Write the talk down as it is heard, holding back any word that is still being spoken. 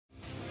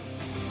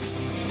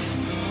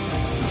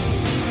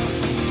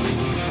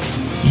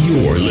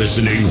You're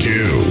listening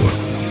to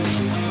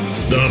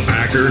the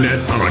Packernet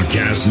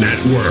Podcast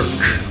Network.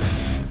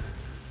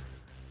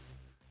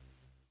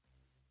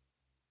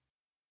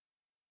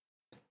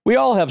 We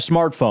all have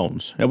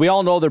smartphones, and we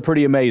all know they're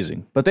pretty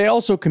amazing, but they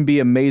also can be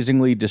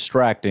amazingly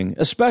distracting,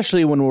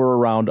 especially when we're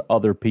around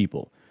other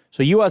people.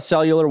 So US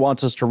Cellular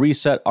wants us to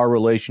reset our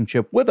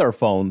relationship with our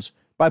phones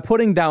by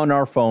putting down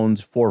our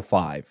phones for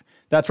 $5.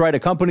 That's right, a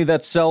company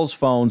that sells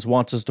phones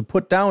wants us to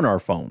put down our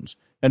phones.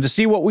 And to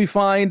see what we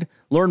find,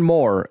 learn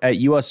more at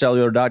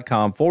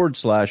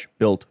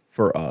uscellular.com/built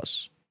for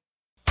us.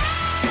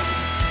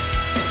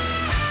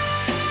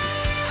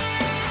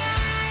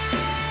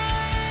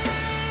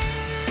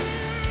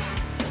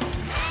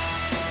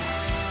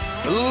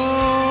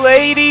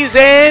 Ladies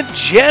and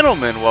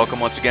gentlemen, welcome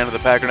once again to the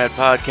Packernet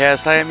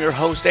Podcast. I am your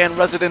host and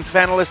resident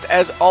fanalist,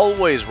 as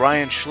always,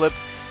 Ryan Schlip.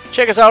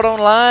 Check us out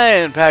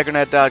online,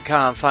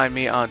 packernet.com. Find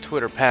me on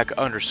Twitter,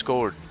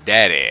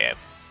 pack_daddy.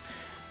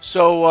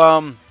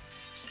 So,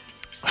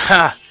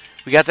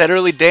 we got that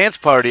early dance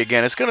party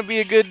again. It's going to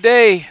be a good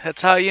day.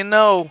 That's how you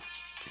know.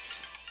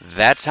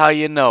 That's how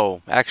you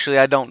know. Actually,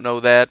 I don't know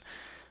that.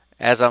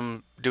 As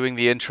I'm doing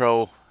the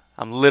intro,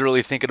 I'm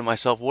literally thinking to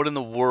myself, what in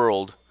the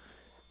world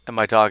am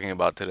I talking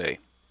about today?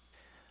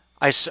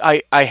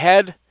 I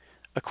had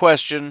a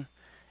question,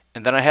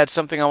 and then I had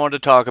something I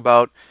wanted to talk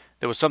about.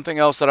 There was something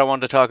else that I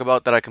wanted to talk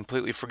about that I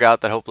completely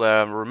forgot that hopefully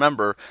I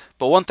remember.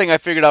 But one thing I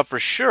figured out for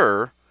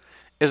sure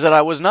is that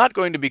I was not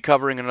going to be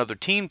covering another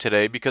team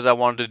today because I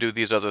wanted to do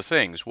these other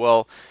things.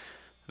 Well,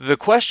 the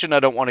question I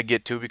don't want to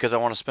get to because I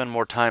want to spend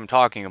more time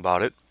talking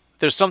about it.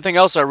 There's something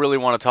else I really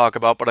want to talk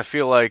about, but I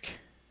feel like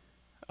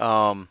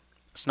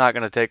it's not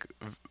going to take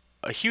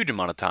a huge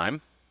amount of time.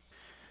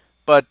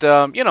 But,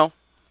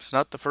 it's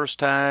not the first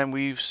time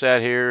we've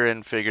sat here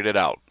and figured it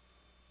out.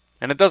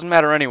 And it doesn't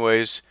matter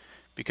anyways,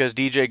 because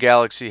DJ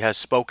Galaxy has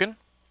spoken.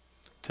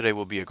 Today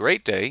will be a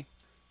great day,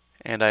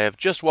 and I have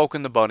just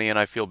woken the bunny, and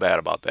I feel bad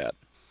about that.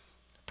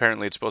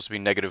 Apparently it's supposed to be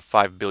negative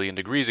 5 billion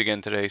degrees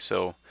again today,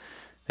 so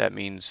that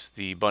means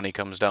the bunny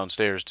comes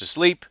downstairs to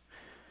sleep,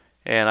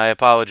 and I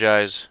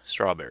apologize,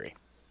 Strawberry.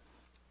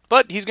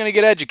 But he's going to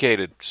get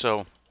educated,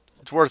 so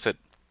it's worth it.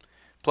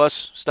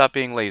 Plus, stop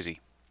being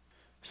lazy.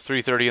 It's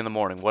 3:30 in the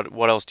morning.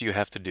 What else do you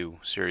have to do?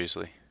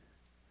 Seriously.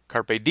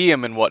 Carpe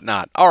diem and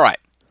whatnot. All right.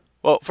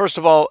 Well, first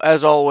of all,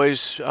 as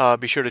always,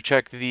 be sure to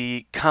check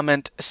the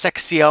comment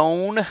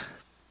section.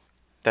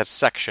 That's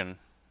section.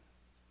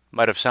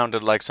 Might have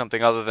sounded like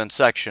something other than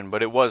section,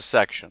 but it was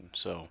section.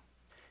 So,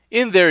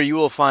 in there you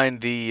will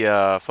find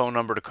the phone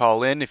number to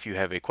call in if you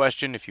have a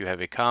question, if you have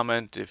a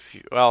comment,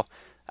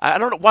 I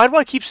don't know. Why do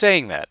I keep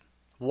saying that?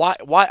 Why?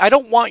 I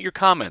don't want your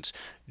comments.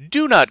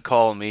 Do not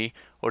call me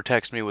or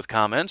text me with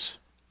comments.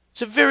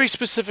 It's a very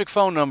specific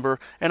phone number,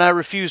 and I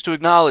refuse to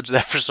acknowledge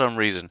that for some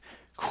reason.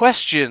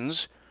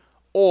 Questions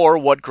or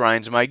what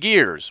grinds my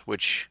gears,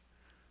 which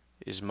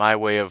is my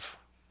way of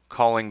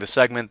calling the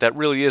segment that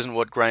really isn't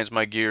what grinds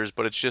my gears,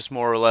 but it's just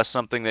more or less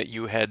something that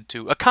you had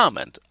to a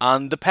comment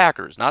on the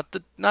Packers, not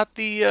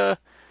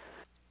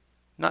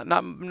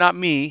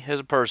me as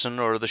a person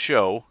or the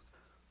show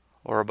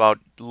or about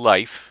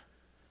life.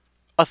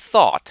 A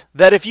thought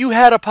that if you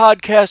had a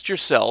podcast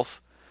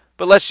yourself,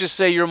 but let's just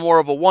say you're more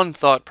of a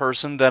one-thought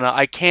person than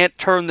I can't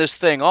turn this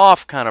thing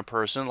off kind of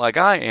person like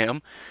I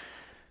am,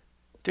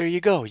 there you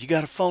go. You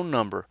got a phone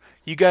number.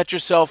 You got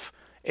yourself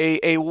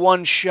a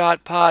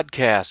one-shot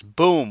podcast.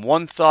 Boom.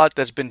 One thought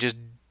that's been just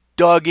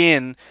dug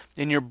in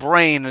your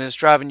brain and it's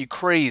driving you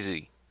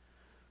crazy.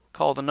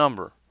 Call the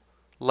number.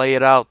 Lay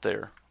it out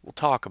there. We'll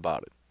talk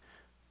about it.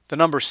 The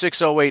number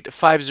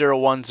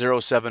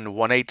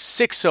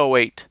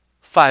 608-501-0718.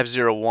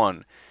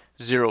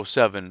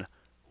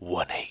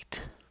 608-501-0718.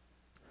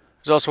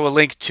 There's also a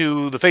link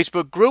to the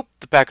Facebook group,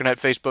 the Packernet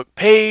Facebook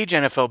page,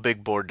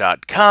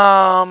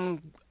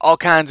 NFLBigBoard.com, all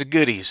kinds of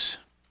goodies.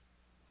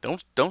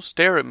 Don't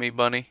stare at me,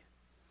 bunny.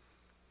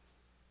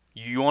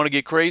 You want to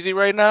get crazy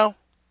right now?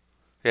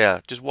 Yeah,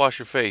 just wash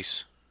your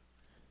face.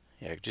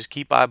 Yeah, just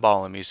keep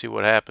eyeballing me, see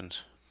what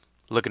happens.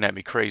 Looking at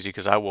me crazy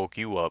because I woke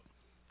you up.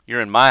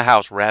 You're in my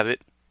house, rabbit.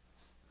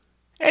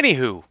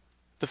 Anywho,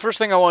 the first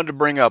thing I wanted to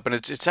bring up, and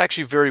it's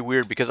actually very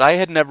weird because I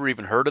had never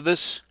even heard of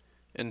this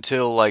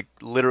until like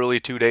literally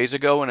 2 days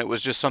ago, and it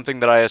was just something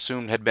that I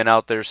assumed had been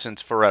out there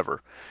since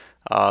forever.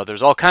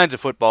 There's all kinds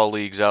of football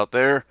leagues out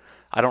there.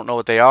 I don't know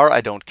what they are. I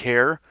don't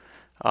care.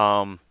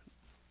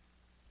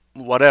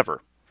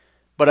 Whatever.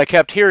 But I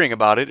kept hearing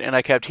about it, and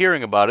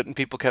and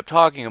people kept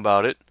talking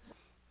about it.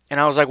 And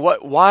I was like,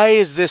 what? Why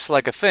is this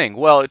like a thing?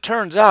 Well, it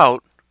turns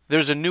out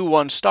there's a new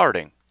one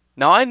starting.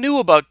 Now, I knew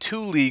about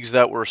 2 leagues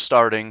that were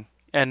starting,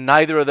 and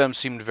neither of them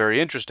seemed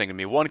very interesting to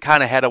me. One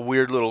kind of had a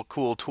weird little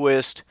cool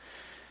twist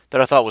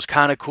that I thought was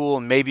kind of cool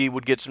and maybe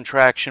would get some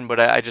traction, but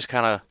I just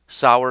kind of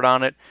soured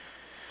on it.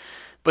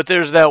 But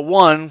there's that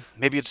one,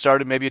 maybe it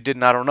started, maybe it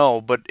didn't, I don't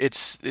know, but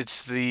it's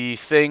the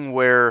thing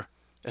where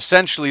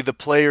essentially the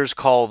players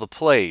call the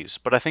plays,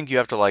 but I think you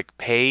have to like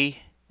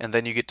pay, and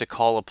then you get to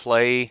call a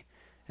play,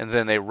 and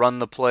then they run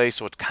the play,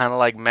 so it's kind of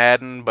like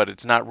Madden, but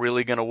it's not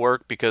really going to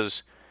work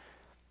because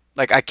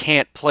like I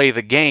can't play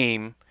the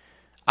game.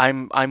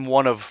 I'm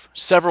one of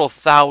several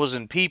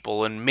thousand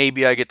people, and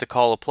maybe I get to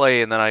call a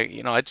play, and then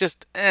I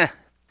just I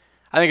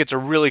think it's a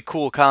really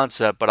cool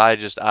concept, but I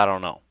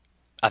don't know.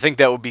 I think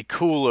that would be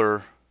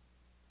cooler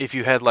if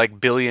you had like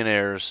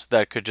billionaires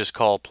that could just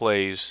call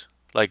plays.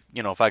 Like,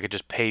 if I could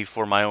just pay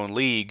for my own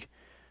league,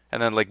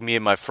 and then like me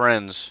and my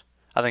friends,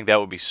 I think that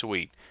would be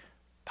sweet.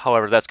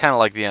 However, that's kind of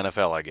like the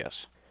NFL, I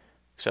guess.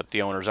 Except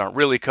the owners aren't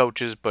really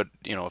coaches, but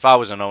if I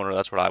was an owner,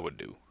 that's what I would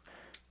do.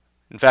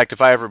 In fact,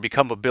 if I ever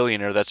become a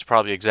billionaire, that's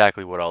probably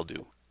exactly what I'll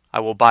do. I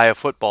will buy a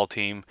football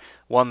team,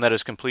 one that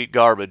is complete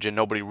garbage and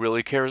nobody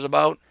really cares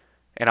about,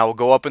 and I will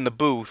go up in the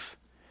booth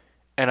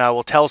and I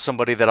will tell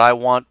somebody that I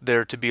want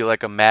there to be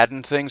like a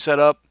Madden thing set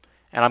up,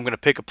 and I'm going to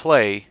pick a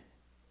play,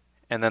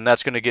 and then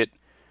that's going to get,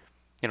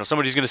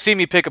 somebody's going to see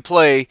me pick a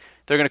play,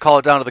 they're going to call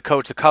it down to the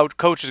coach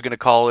is going to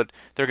call it,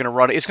 they're going to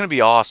run it, it's going to be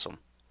awesome.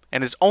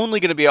 And it's only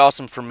going to be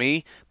awesome for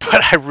me,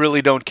 but I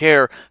really don't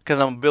care because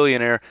I'm a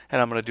billionaire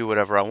and I'm going to do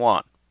whatever I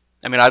want.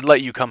 I mean, I'd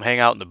let you come hang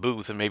out in the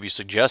booth and maybe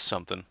suggest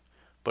something,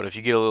 but if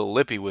you get a little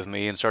lippy with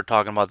me and start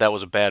talking about that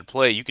was a bad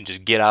play, you can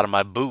just get out of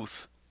my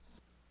booth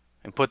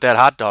and put that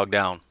hot dog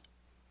down.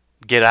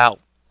 Get out.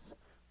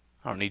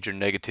 I don't need your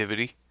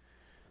negativity.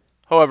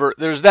 However,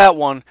 there's that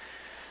one.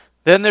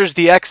 Then there's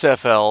the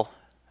XFL,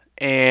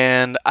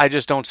 and I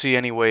just don't see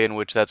any way in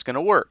which that's going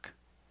to work.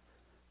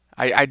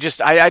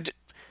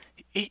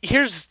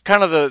 Here's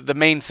kind of the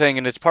main thing,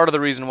 and it's part of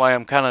the reason why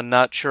I'm kind of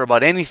not sure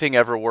about anything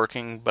ever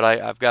working, but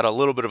I've got a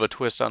little bit of a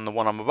twist on the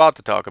one I'm about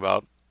to talk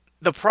about.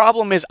 The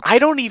problem is I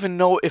don't even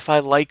know if I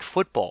like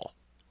football.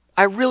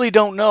 I really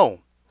don't know.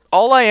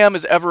 All I am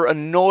is ever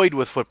annoyed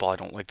with football. I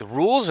don't like the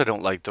rules. I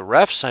don't like the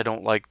refs. I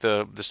don't like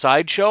the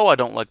sideshow. I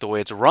don't like the way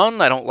it's run.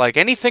 I don't like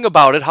anything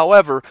about it.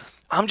 However,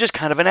 I'm just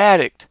kind of an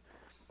addict.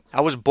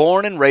 I was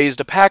born and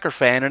raised a Packer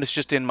fan, and it's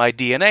just in my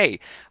DNA.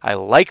 I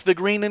like the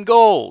green and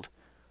gold.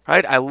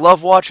 Right? I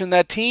love watching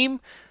that team.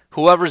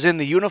 Whoever's in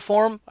the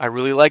uniform, I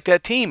really like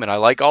that team, and I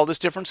like all this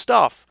different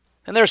stuff.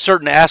 And there are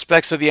certain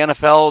aspects of the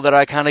NFL that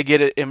I kind of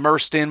get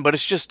immersed in, but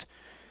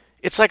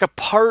it's like a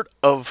part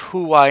of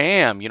who I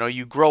am.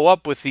 You grow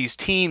up with these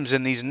teams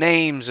and these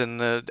names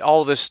and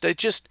all this.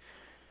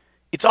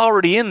 It's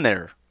already in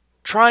there.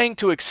 Trying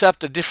to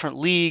accept a different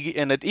league,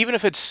 and even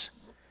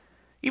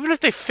if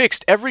they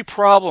fixed every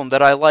problem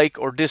that I like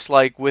or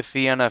dislike with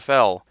the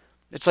NFL,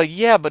 it's like,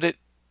 yeah, but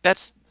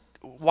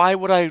why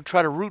would I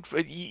try to root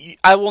for...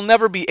 I will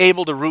never be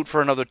able to root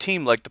for another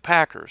team like the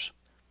Packers.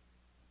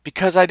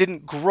 Because I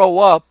didn't grow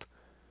up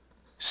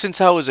since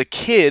I was a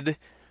kid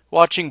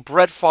watching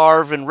Brett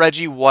Favre and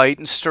Reggie White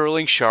and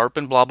Sterling Sharp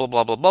and blah, blah,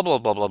 blah, blah, blah, blah,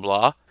 blah, blah,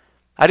 blah.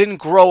 I didn't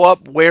grow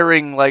up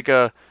wearing like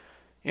a,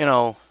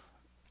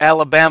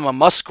 Alabama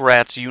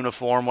Muskrats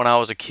uniform when I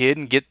was a kid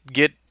and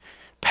get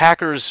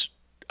Packers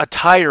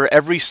attire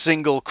every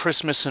single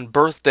Christmas and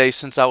birthday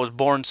since I was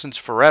born, since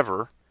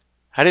forever.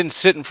 I didn't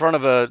sit in front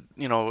of a,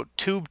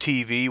 tube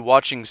TV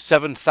watching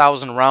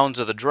 7,000 rounds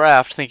of the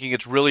draft thinking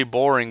it's really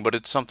boring, but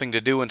it's something to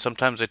do, and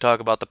sometimes they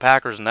talk about the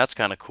Packers, and that's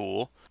kind of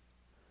cool.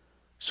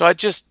 So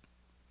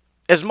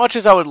as much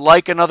as I would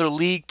like another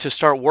league to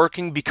start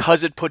working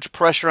because it puts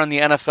pressure on the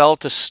NFL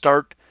to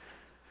start,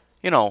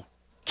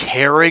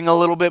 caring a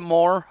little bit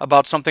more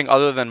about something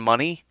other than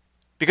money,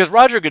 because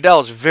Roger Goodell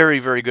is very,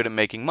 very good at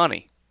making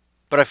money,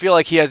 but I feel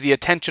like he has the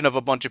attention of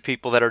a bunch of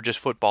people that are just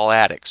football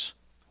addicts.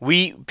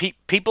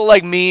 People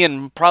like me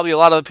and probably a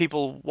lot of the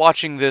people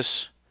watching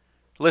this,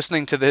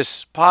 listening to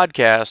this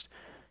podcast,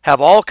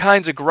 have all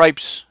kinds of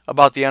gripes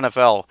about the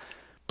NFL,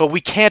 but we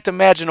can't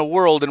imagine a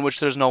world in which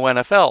there's no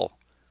NFL.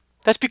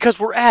 That's because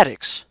we're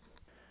addicts.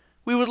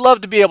 We would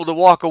love to be able to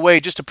walk away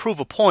just to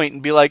prove a point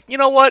and be like, you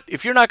know what,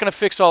 if you're not going to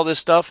fix all this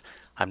stuff,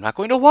 I'm not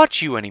going to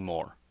watch you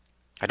anymore.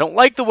 I don't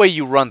like the way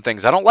you run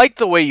things. I don't like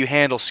the way you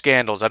handle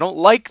scandals. I don't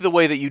like the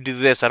way that you do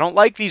this. I don't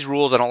like these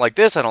rules. I don't like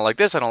this. I don't like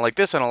this. I don't like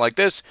this. I don't like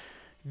this.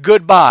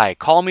 Goodbye.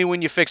 Call me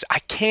when you fix. I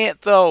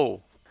can't,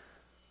 though.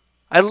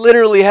 I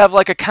literally have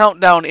like a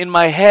countdown in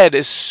my head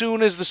as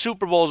soon as the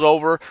Super Bowl's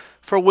over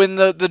for when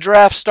the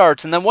draft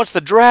starts. And then once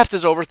the draft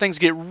is over, things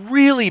get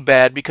really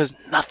bad because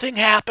nothing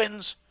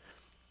happens.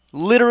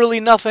 Literally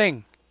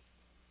nothing.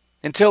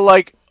 Until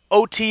like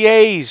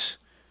OTAs.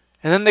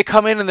 And then they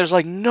come in and there's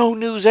like no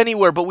news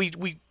anywhere, but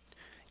we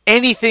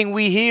anything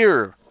we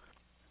hear.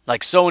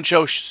 Like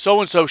so-and-so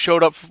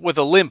showed up with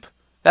a limp.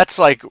 That's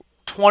like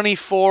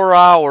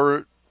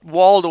 24-hour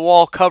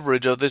wall-to-wall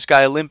coverage of this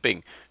guy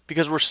limping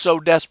because we're so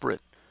desperate.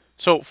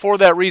 So for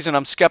that reason,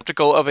 I'm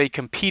skeptical of a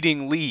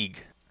competing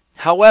league.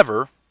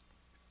 However,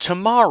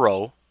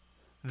 tomorrow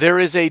there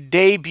is a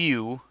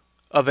debut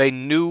of a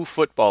new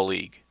football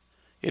league.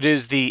 It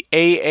is the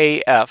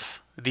AAF,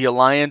 the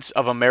Alliance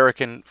of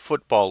American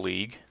Football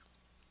League.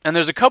 And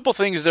there's a couple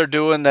things they're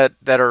doing that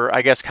are,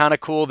 I guess, kind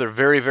of cool. They're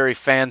very, very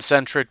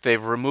fan-centric.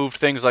 They've removed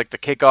things like the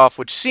kickoff,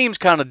 which seems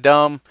kind of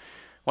dumb.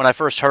 When I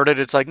first heard it,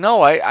 it's like,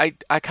 no, I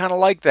kind of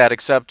like that,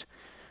 except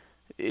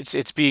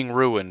it's being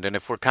ruined. And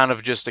if we're kind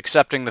of just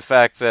accepting the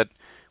fact that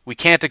we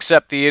can't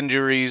accept the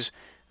injuries,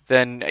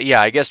 then,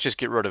 yeah, I guess just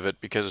get rid of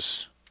it,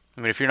 because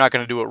I mean, if you're not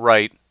going to do it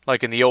right,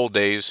 like in the old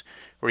days,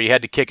 where you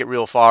had to kick it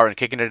real far and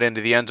kicking it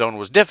into the end zone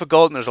was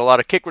difficult and there's a lot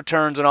of kick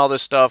returns and all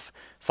this stuff,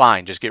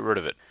 fine, just get rid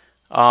of it.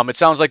 It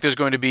sounds like there's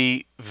going to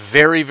be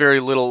very, very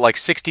little, like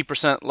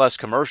 60% less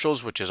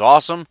commercials, which is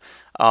awesome.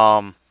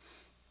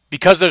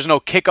 Because there's no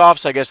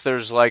kickoffs, I guess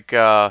there's like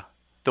the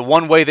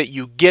one way that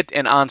you get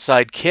an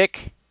onside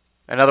kick.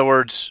 In other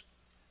words,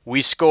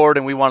 we scored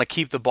and we want to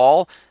keep the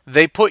ball.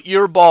 They put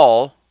your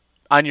ball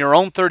on your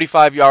own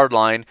 35-yard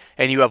line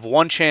and you have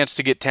one chance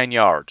to get 10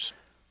 yards.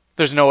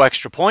 There's no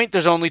extra point.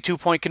 There's only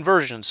 2-point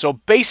conversions. So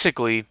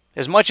basically,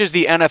 as much as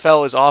the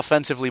NFL is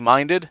offensively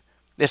minded,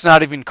 it's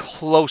not even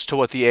close to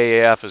what the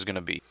AAF is going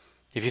to be.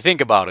 If you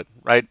think about it,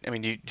 right? I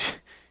mean,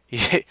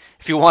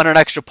 if you want an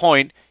extra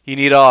point, you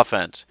need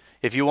offense.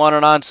 If you want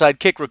an onside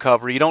kick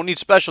recovery, you don't need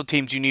special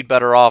teams, you need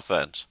better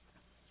offense.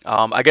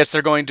 I guess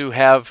they're going to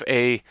have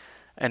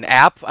an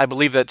app, I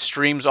believe, that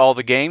streams all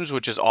the games,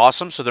 which is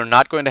awesome. So they're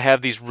not going to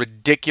have these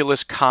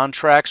ridiculous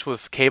contracts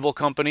with cable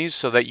companies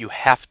so that you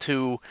have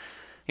to,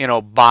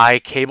 buy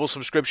cable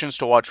subscriptions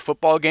to watch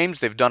football games.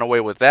 They've done away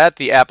with that.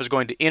 The app is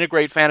going to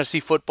integrate fantasy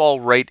football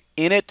right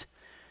in it.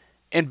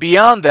 And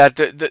beyond that,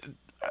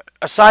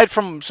 aside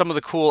from some of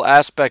the cool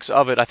aspects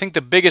of it, I think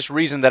the biggest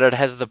reason that it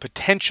has the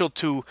potential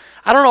to,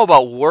 I don't know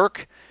about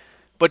work,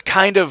 but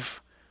kind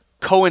of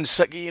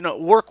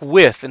work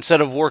with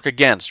instead of work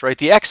against, right?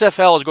 The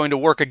XFL is going to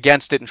work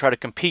against it and try to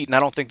compete, and I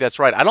don't think that's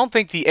right. I don't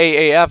think the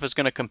AAF is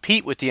going to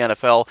compete with the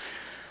NFL.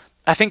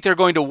 I think they're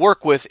going to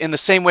work with in the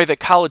same way that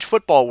college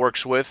football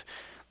works with,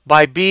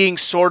 by being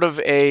sort of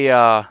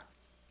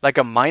like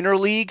a minor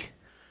league.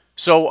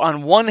 So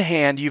on one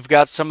hand, you've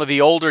got some of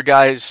the older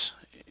guys,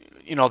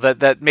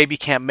 that maybe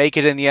can't make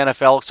it in the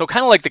NFL. So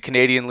kind of like the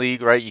Canadian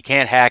League, right? You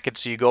can't hack it,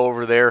 so you go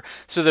over there.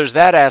 So there's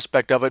that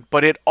aspect of it,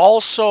 but it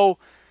also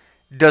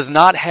does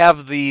not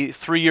have the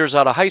 3 years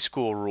out of high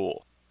school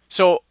rule.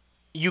 So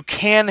you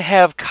can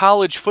have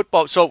college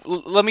football. So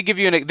let me give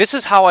you this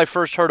is how I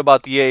first heard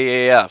about the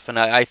AAF, and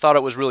I thought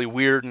it was really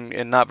weird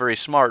and not very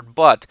smart.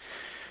 But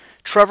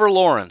Trevor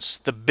Lawrence,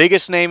 the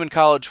biggest name in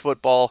college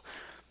football,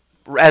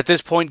 at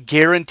this point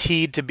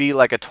guaranteed to be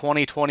like a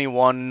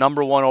 2021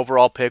 number one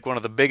overall pick, one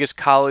of the biggest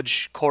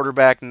college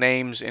quarterback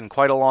names in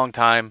quite a long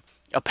time.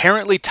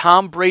 Apparently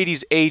Tom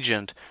Brady's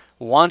agent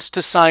wants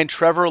to sign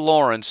Trevor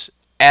Lawrence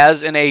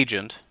as an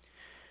agent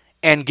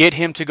and get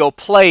him to go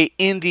play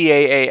in the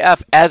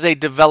AAF as a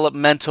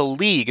developmental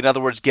league. In other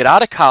words, get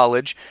out of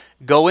college,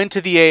 go into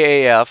the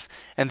AAF,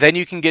 and then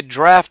you can get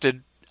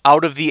drafted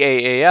out of the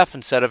AAF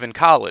instead of in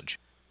college.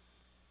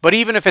 But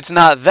even if it's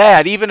not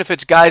that, even if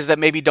it's guys that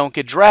maybe don't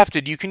get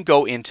drafted, you can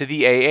go into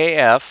the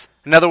AAF.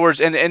 In other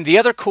words, and the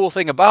other cool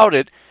thing about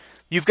it,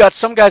 you've got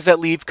some guys that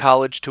leave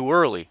college too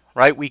early,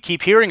 right? We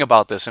keep hearing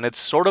about this, and it's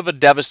sort of a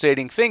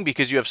devastating thing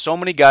because you have so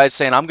many guys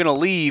saying, I'm going to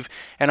leave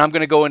and I'm going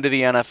to go into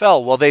the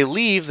NFL. Well, they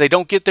leave, they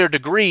don't get their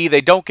degree,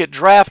 they don't get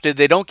drafted,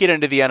 they don't get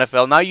into the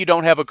NFL. Now you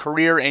don't have a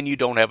career and you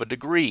don't have a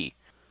degree.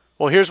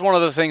 Well, here's one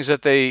of the things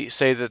that they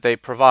say that they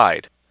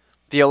provide.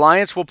 The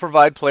Alliance will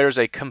provide players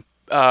a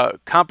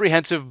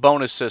comprehensive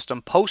bonus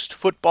system,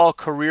 post-football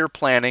career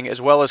planning,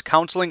 as well as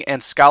counseling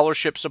and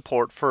scholarship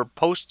support for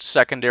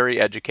post-secondary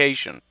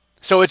education.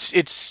 So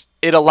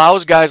it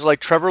allows guys like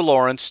Trevor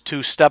Lawrence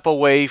to step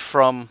away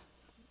from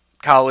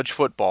college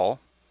football,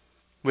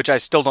 which I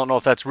still don't know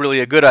if that's really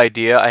a good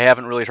idea. I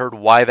haven't really heard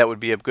why that would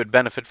be a good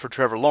benefit for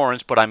Trevor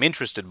Lawrence, but I'm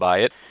interested by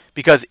it,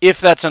 because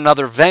if that's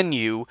another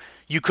venue,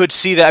 you could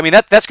see that. I mean,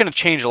 that's going to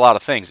change a lot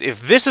of things.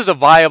 If this is a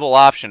viable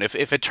option, if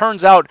it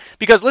turns out,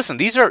 because listen,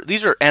 these are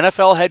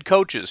NFL head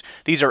coaches,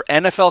 these are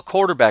NFL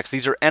quarterbacks,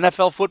 these are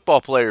NFL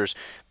football players.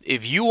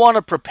 If you want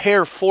to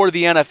prepare for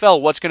the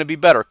NFL, what's going to be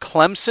better,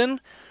 Clemson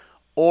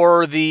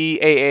or the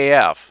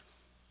AAF?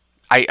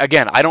 I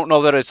don't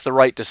know that it's the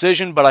right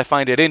decision, but I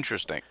find it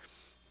interesting.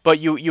 But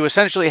you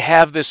essentially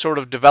have this sort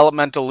of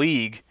developmental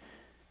league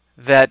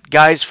that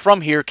guys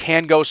from here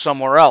can go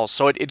somewhere else.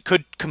 So it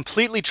could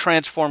completely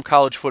transform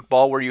college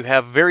football, where you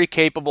have very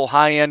capable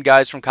high-end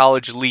guys from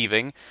college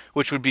leaving,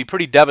 which would be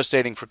pretty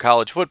devastating for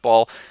college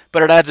football,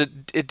 but it adds a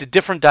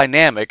different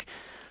dynamic.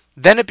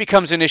 Then it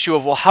becomes an issue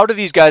of, well, how do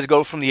these guys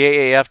go from the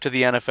AAF to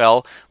the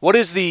NFL? What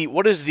is the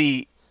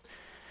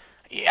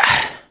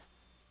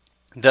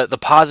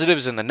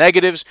positives and the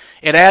negatives?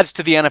 It adds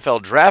to the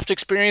NFL draft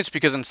experience,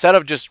 because instead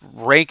of just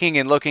ranking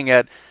and looking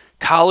at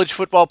college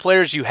football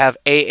players, you have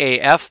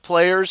AAF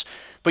players,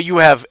 but you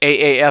have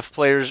AAF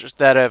players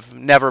that have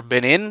never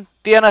been in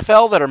the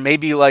NFL that are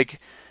maybe like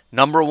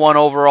number one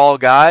overall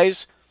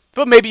guys,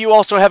 but maybe you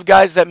also have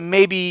guys that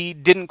maybe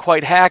didn't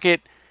quite hack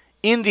it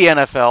in the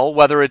NFL,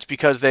 whether it's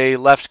because they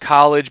left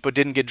college but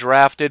didn't get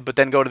drafted, but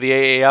then go to the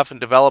AAF and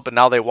develop, and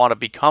now they want to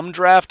become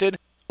drafted.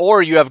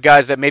 Or you have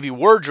guys that maybe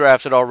were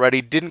drafted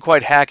already, didn't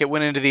quite hack it,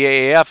 went into the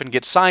AAF and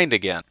get signed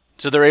again.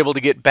 So they're able to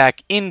get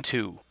back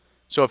into.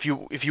 So if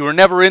you were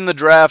never in the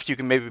draft, you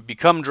can maybe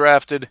become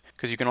drafted,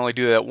 because you can only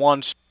do that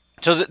once.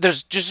 So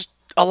there's just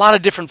a lot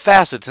of different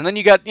facets. And then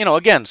you got,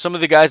 again, some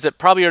of the guys that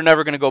probably are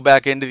never going to go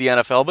back into the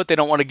NFL, but they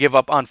don't want to give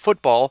up on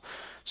football.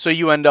 So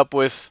you end up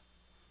with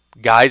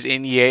guys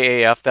in the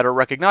AAF that are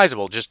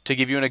recognizable. Just to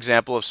give you an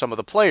example of some of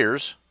the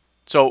players.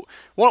 So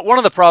one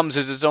of the problems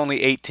is it's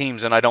only 8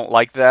 teams, and I don't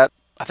like that.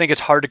 I think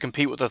it's hard to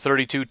compete with a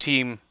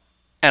 32-team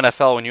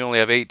NFL when you only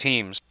have 8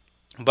 teams,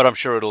 but I'm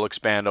sure it'll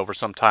expand over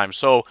some time.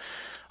 So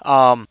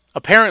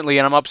apparently,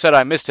 and I'm upset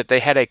I missed it, they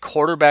had a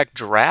quarterback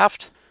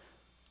draft.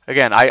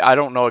 Again, I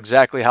don't know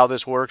exactly how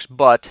this works,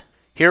 but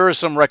here are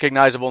some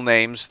recognizable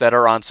names that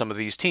are on some of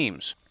these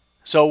teams.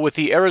 So with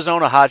the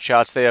Arizona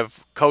Hotshots, they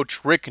have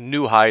Coach Rick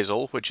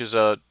Neuheisel, which is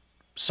a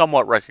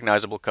somewhat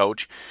recognizable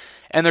coach,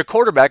 and their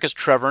quarterback is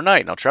Trevor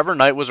Knight. Now, Trevor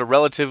Knight was a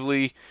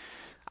relatively,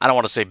 I don't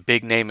want to say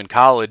big name in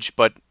college,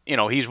 but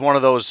he's one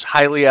of those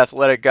highly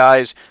athletic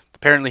guys.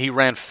 Apparently, he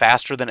ran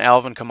faster than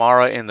Alvin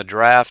Kamara in the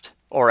draft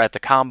or at the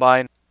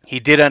combine. He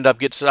did end up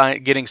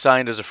getting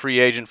signed as a free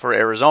agent for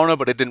Arizona,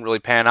 but it didn't really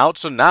pan out.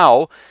 So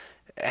now,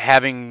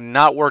 having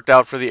not worked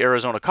out for the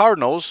Arizona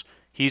Cardinals,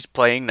 he's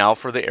playing now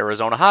for the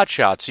Arizona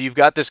Hotshots. So you've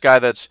got this guy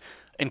that's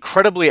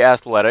incredibly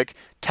athletic,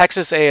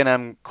 Texas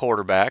A&M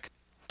quarterback,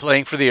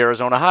 playing for the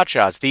Arizona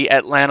Hotshots. The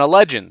Atlanta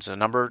Legends,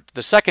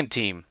 the second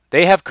team,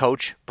 they have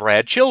Coach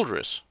Brad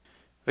Childress.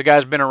 The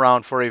guy's been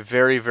around for a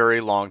very, very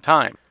long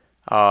time.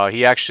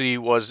 He actually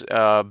was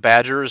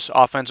Badgers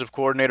offensive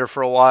coordinator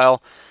for a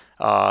while.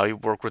 He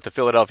worked with the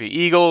Philadelphia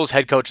Eagles.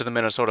 Head coach of the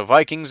Minnesota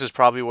Vikings is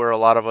probably where a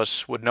lot of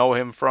us would know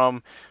him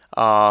from.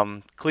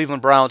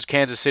 Cleveland Browns,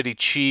 Kansas City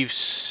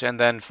Chiefs, and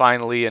then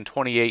finally in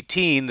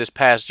 2018, this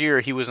past year,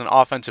 he was an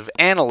offensive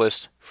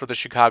analyst for the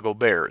Chicago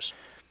Bears.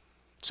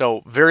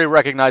 So, very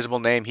recognizable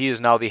name. He is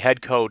now the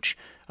head coach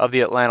of the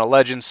Atlanta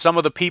Legends. Some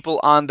of the people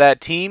on that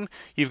team,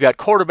 you've got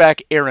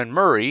quarterback Aaron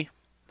Murray.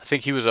 I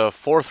think he was a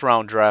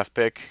 4th-round draft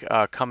pick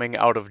coming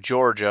out of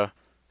Georgia.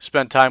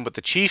 Spent time with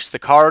the Chiefs, the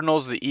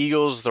Cardinals, the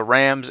Eagles, the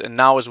Rams, and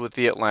now is with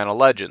the Atlanta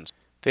Legends.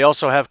 They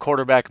also have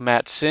quarterback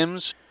Matt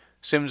Sims.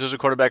 Sims was a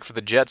quarterback for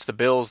the Jets, the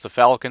Bills, the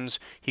Falcons.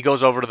 He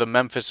goes over to the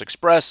Memphis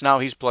Express. Now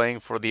he's playing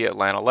for the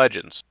Atlanta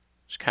Legends.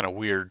 It's kind of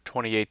weird.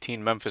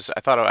 2018 Memphis. I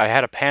thought I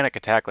had a panic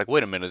attack. Like,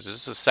 wait a minute, is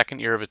this the second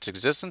year of its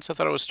existence? I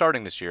thought it was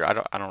starting this year. I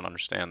don't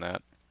understand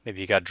that.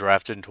 Maybe he got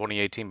drafted in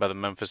 2018 by the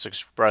Memphis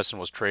Express and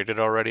was traded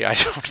already. I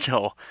don't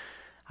know.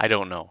 I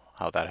don't know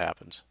how that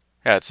happens.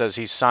 Yeah, it says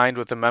he signed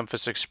with the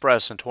Memphis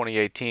Express in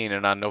 2018,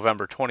 and on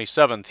November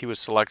 27th, he was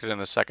selected in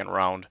the 2nd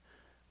round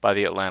by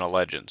the Atlanta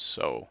Legends.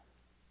 So,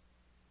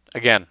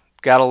 again,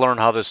 got to learn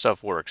how this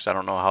stuff works. I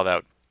don't know how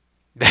that...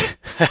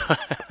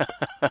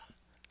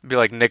 It'd be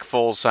like Nick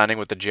Foles signing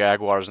with the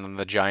Jaguars and then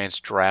the Giants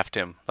draft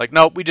him. Like,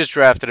 nope, we just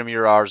drafted him.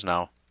 You're ours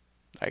now.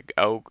 Like,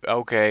 oh,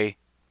 okay.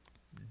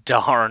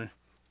 Darn.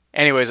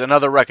 Anyways,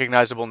 another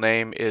recognizable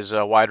name is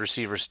wide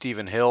receiver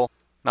Stephen Hill.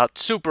 Not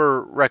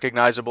super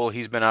recognizable.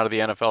 He's been out of the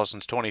NFL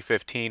since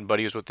 2015, but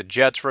he was with the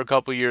Jets for a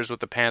couple of years,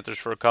 with the Panthers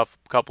for a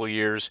couple of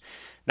years.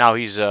 Now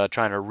he's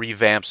trying to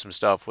revamp some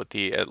stuff with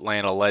the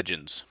Atlanta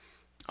Legends.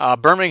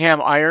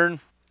 Birmingham Iron,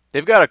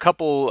 they've got a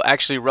couple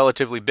actually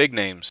relatively big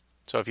names.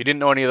 So if you didn't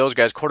know any of those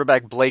guys,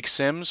 quarterback Blake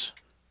Sims,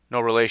 no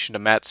relation to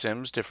Matt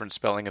Sims, different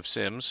spelling of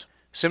Sims.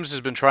 Sims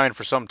has been trying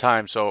for some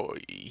time, so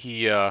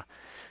he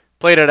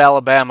played at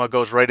Alabama,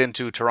 goes right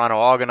into Toronto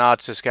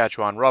Argonauts,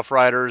 Saskatchewan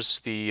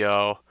Roughriders,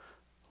 the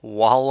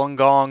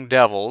Wollongong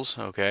Devils,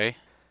 okay.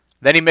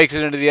 Then he makes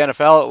it into the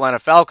NFL, Atlanta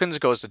Falcons,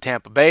 goes to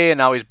Tampa Bay, and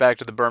now he's back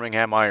to the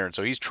Birmingham Iron.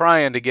 So he's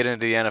trying to get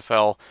into the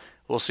NFL.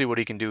 We'll see what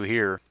he can do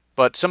here.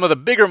 But some of the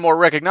bigger, more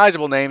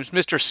recognizable names,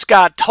 Mr.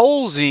 Scott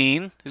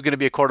Tolzien is going to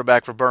be a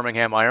quarterback for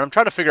Birmingham Iron. I'm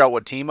trying to figure out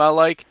what team I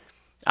like.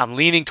 I'm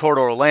leaning toward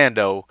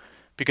Orlando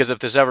because if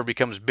this ever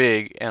becomes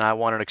big and I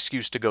want an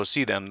excuse to go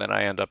see them, then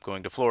I end up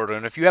going to Florida.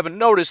 And if you haven't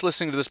noticed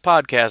listening to this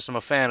podcast, I'm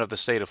a fan of the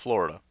state of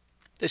Florida.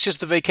 It's just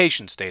the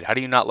vacation state. How do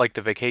you not like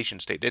the vacation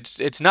state?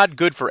 It's not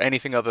good for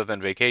anything other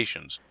than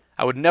vacations.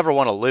 I would never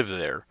want to live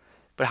there.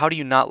 But how do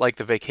you not like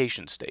the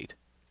vacation state?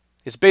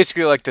 It's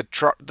basically like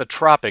the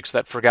tropics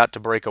that forgot to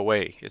break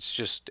away.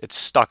 It's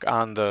stuck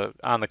on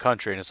the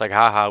country, and it's like,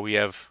 haha, we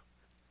have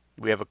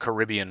a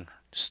Caribbean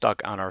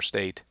stuck on our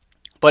state.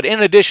 But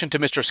in addition to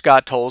Mr.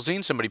 Scott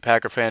Tolzien, somebody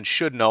Packer fans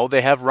should know,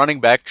 they have running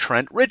back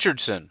Trent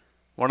Richardson,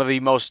 one of the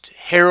most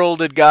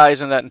heralded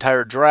guys in that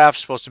entire draft.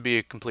 Supposed to be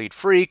a complete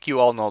freak. You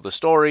all know the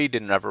story.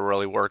 Didn't ever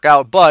really work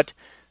out, but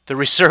the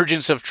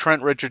resurgence of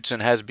Trent Richardson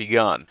has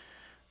begun.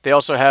 They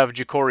also have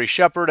Ja'Cory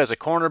Shepherd as a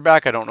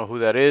cornerback. I don't know who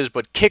that is,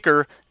 but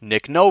kicker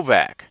Nick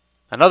Novak.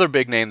 Another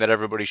big name that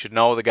everybody should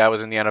know. The guy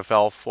was in the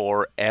NFL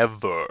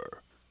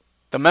forever.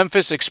 The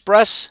Memphis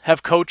Express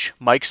have coach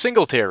Mike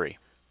Singletary.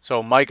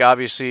 So Mike,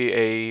 obviously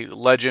a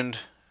legend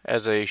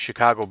as a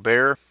Chicago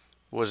Bear,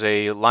 was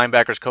a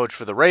linebackers coach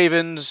for the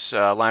Ravens,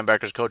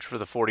 linebackers coach for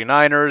the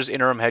 49ers,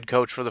 interim head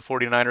coach for the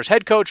 49ers,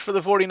 head coach for the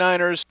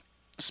 49ers,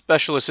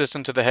 special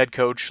assistant to the head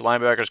coach,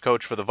 linebackers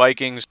coach for the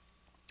Vikings,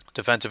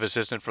 defensive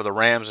assistant for the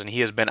Rams, and he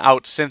has been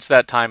out since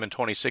that time in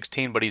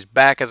 2016, but he's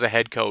back as a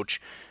head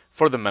coach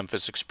for the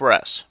Memphis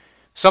Express.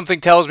 Something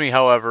tells me,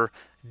 however,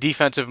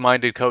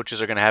 defensive-minded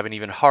coaches are going to have an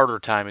even harder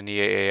time in the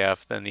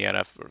AAF than the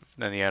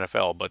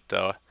NFL,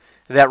 but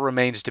that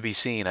remains to be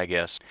seen, I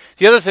guess.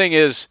 The other thing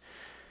is,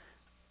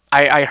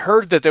 I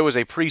heard that there was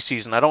a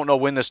preseason. I don't know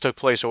when this took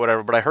place or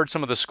whatever, but I heard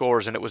some of the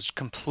scores and it was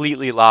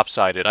completely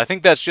lopsided. I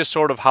think that's just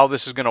sort of how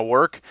this is going to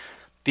work.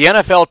 The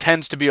NFL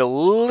tends to be a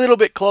little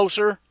bit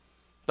closer.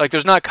 Like,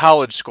 there's not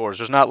college scores.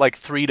 There's not like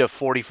 3 to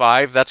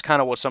 45. That's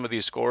kind of what some of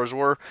these scores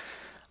were.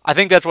 I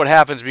think that's what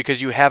happens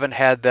because you haven't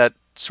had that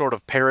sort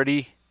of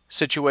parity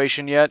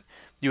situation yet.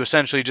 You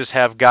essentially just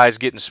have guys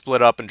getting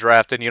split up and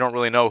drafted, and you don't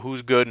really know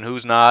who's good and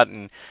who's not,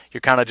 and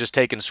you're kind of just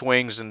taking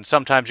swings, and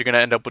sometimes you're going to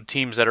end up with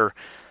teams that are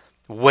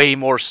way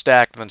more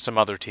stacked than some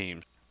other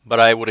teams. But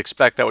I would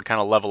expect that would kind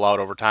of level out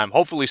over time,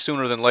 hopefully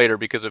sooner than later,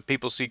 because if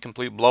people see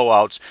complete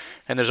blowouts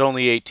and there's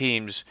only 8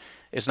 teams,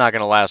 it's not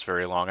going to last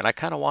very long, and I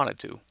kind of want it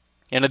to.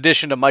 In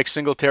addition to Mike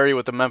Singletary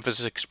with the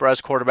Memphis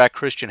Express, quarterback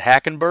Christian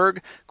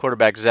Hackenberg,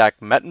 quarterback Zach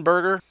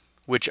Mettenberger,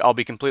 which I'll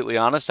be completely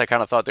honest, I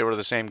kind of thought they were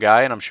the same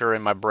guy, and I'm sure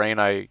in my brain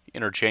I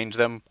interchange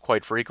them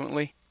quite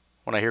frequently.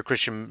 When I hear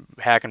Christian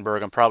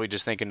Hackenberg, I'm probably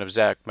just thinking of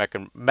Zach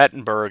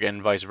Mettenberg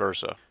and vice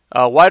versa.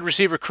 Wide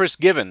receiver Chris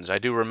Givens, I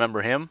do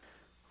remember him.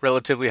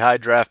 Relatively high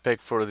draft pick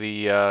for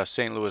the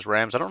St. Louis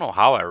Rams. I don't know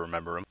how I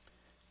remember him.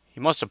 He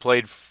must have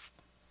played,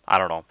 I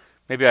don't know.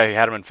 Maybe I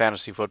had him in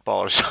fantasy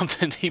football or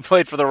something. He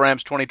played for the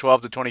Rams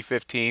 2012 to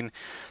 2015.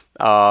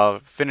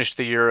 Finished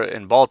the year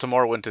in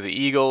Baltimore, went to the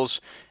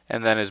Eagles,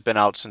 and then has been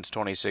out since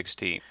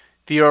 2016.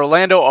 The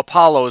Orlando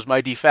Apollos,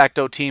 my de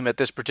facto team at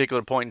this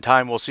particular point in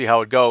time. We'll see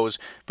how it goes.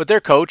 But their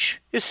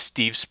coach is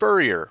Steve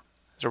Spurrier.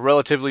 He's a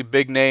relatively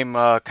big-name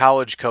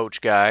college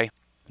coach guy,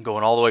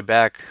 going all the way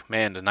back, to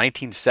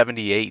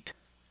 1978.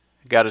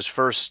 Got his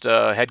first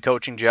head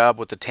coaching job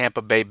with the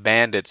Tampa Bay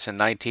Bandits in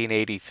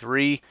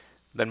 1983.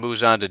 Then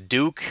moves on to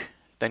Duke.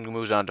 Then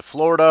moves on to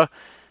Florida.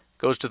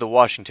 Goes to the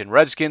Washington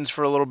Redskins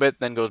for a little bit,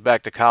 then goes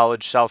back to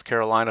college, South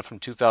Carolina from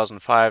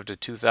 2005 to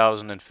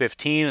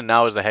 2015, and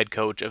now is the head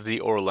coach of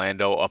the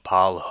Orlando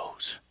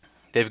Apollos.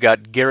 They've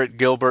got Garrett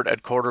Gilbert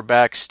at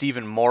quarterback,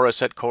 Stephen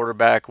Morris at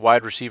quarterback,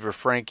 wide receiver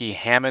Frankie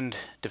Hammond,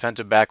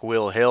 defensive back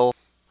Will Hill.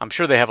 I'm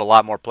sure they have a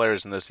lot more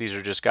players than this. These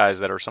are just guys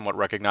that are somewhat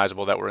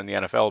recognizable that were in the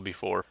NFL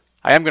before.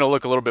 I am going to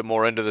look a little bit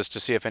more into this to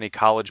see if any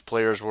college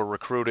players were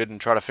recruited and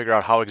try to figure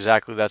out how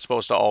exactly that's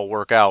supposed to all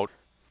work out.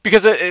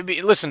 Because,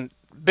 listen,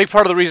 big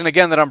part of the reason,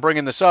 again, that I'm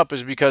bringing this up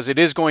is because it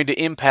is going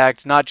to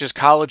impact not just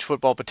college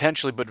football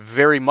potentially, but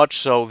very much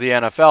so the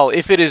NFL.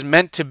 If it is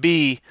meant to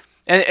be,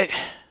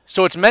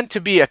 so it's meant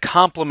to be a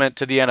complement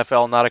to the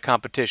NFL, not a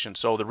competition.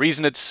 So the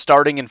reason it's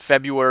starting in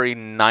February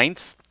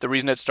 9th, the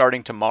reason it's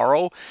starting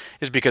tomorrow,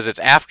 is because it's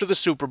after the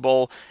Super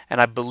Bowl, and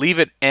I believe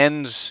it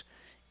ends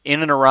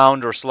in and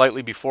around or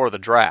slightly before the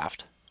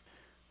draft.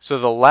 So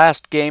the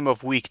last game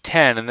of Week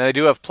 10, and they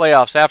do have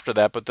playoffs after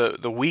that, but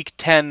the Week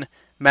 10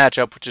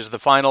 matchup, which is the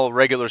final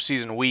regular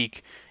season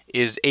week,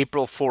 is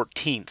April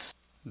 14th.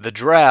 The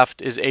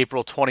draft is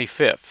April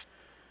 25th.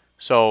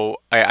 So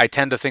I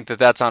tend to think that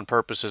that's on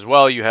purpose as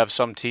well. You have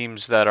some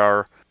teams that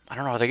are they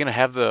going to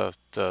have the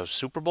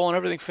Super Bowl and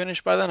everything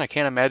finished by then? I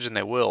can't imagine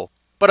they will.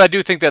 But I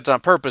do think that's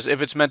on purpose.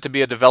 If it's meant to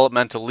be a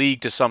developmental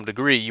league to some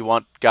degree, you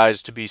want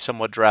guys to be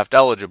somewhat draft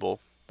eligible.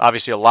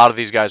 Obviously, a lot of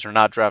these guys are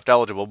not draft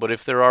eligible, but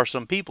if there are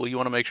some people, you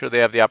want to make sure they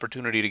have the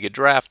opportunity to get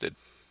drafted.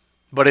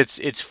 But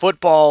it's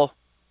football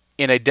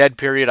in a dead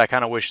period. I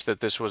kind of wish that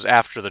this was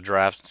after the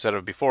draft instead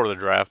of before the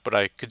draft, but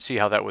I could see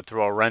how that would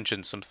throw a wrench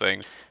in some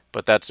things.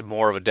 But that's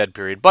more of a dead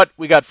period. But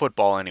we got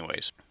football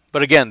anyways.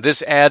 But again,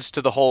 this adds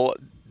to the whole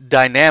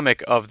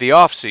dynamic of the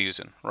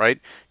offseason,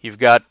 right? You've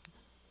got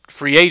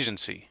free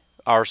agency.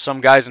 Are some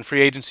guys in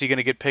free agency going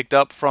to get picked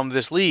up from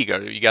this league?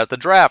 Or you got the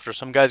draft. Are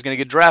some guys going to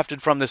get drafted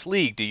from this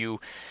league? Do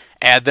you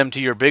add them to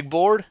your big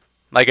board?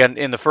 Like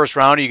in the first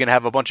round, are you going to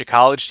have a bunch of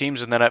college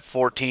teams, and then at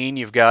 14,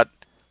 you've got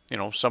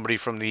somebody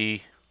from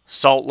the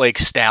Salt Lake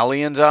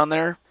Stallions on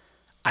there?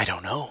 I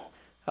don't know.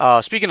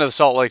 Speaking of the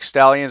Salt Lake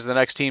Stallions, the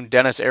next team,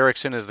 Dennis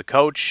Erickson is the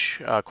coach,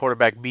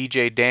 quarterback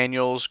B.J.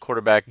 Daniels,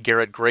 quarterback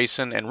Garrett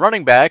Grayson, and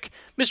running back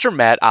Mr.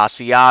 Matt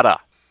Asiata.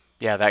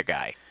 Yeah, that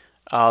guy.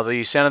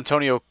 The San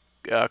Antonio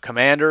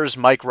Commanders,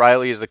 Mike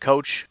Riley is the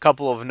coach. A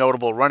couple of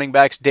notable running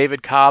backs,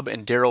 David Cobb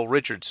and Daryl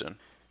Richardson.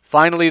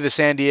 Finally, the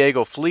San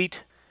Diego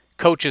Fleet.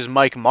 Coach is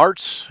Mike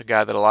Martz, a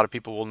guy that a lot of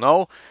people will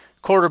know.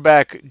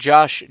 Quarterback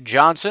Josh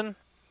Johnson.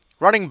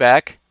 Running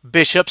back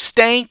Bishop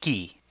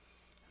Stanky.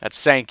 That's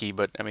Sankey,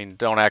 but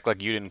don't act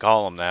like you didn't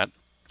call him that.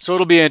 So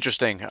it'll be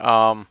interesting.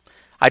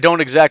 I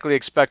don't exactly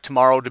expect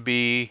tomorrow to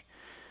be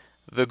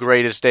the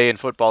greatest day in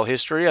football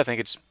history. I think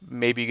it's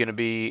maybe going to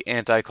be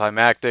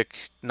anticlimactic,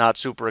 not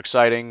super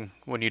exciting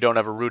when you don't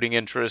have a rooting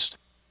interest.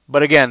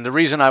 But again, the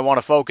reason I want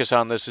to focus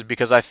on this is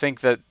because I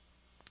think that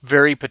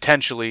very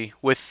potentially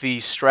with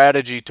the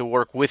strategy to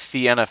work with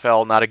the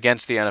NFL, not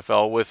against the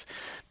NFL, with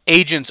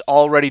agents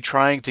already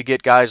trying to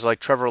get guys like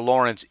Trevor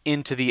Lawrence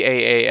into the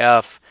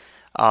AAF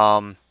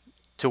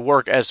to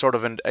work as sort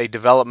of a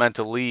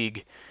developmental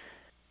league,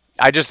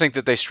 I just think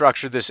that they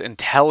structured this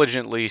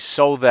intelligently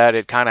so that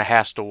it kind of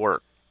has to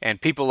work. And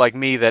people like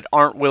me that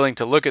aren't willing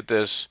to look at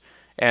this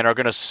and are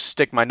going to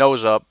stick my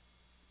nose up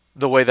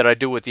the way that I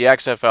do with the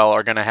XFL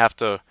are going to have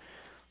to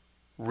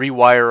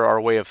rewire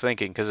our way of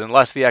thinking. Because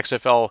unless the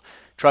XFL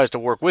tries to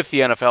work with the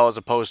NFL as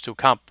opposed to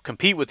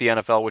compete with the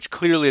NFL, which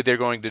clearly they're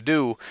going to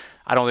do,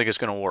 I don't think it's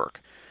going to work.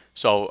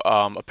 So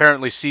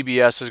apparently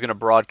CBS is going to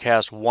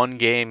broadcast one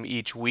game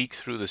each week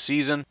through the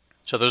season.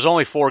 So there's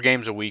only 4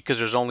 games a week because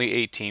there's only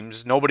 8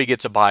 teams. Nobody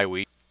gets a bye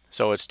week.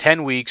 So it's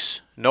 10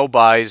 weeks, no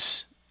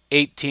byes,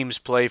 8 teams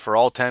play for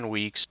all 10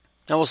 weeks.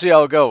 And we'll see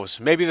how it goes.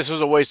 Maybe this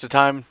was a waste of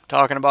time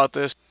talking about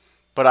this,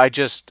 but I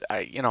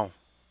don't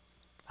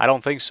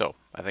think so.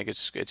 I think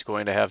it's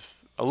going to have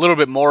a little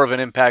bit more of an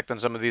impact than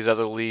some of these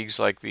other leagues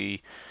like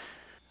the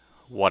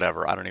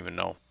I don't even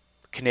know,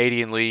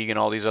 Canadian League and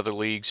all these other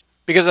leagues.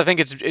 Because I think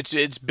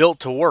it's built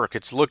to work.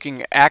 It's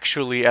looking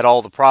actually at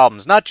all the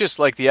problems. Not just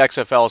like the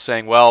XFL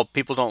saying, well,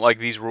 people don't like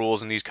these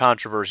rules and these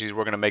controversies,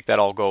 we're going to make that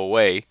all go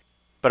away.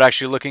 But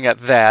actually looking at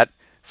that,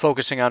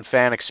 focusing on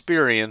fan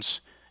experience,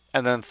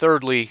 and then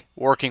thirdly,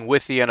 working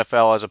with the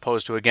NFL as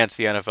opposed to against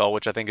the NFL,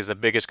 which I think is the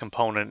biggest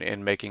component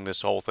in making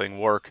this whole thing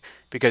work,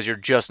 because you're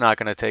just not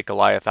going to take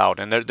Goliath out.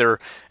 And they're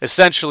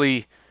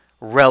essentially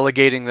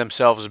relegating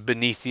themselves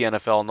beneath the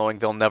NFL, knowing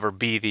they'll never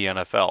be the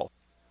NFL.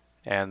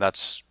 And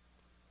that's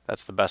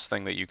the best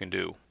thing that you can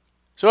do.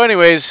 So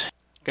anyways,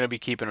 going to be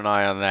keeping an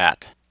eye on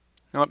that.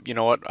 Oh, you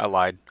know what? I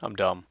lied. I'm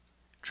dumb.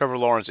 Trevor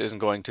Lawrence isn't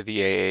going to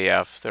the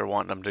AAF. They're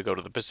wanting him to go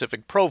to the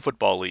Pacific Pro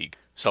Football League.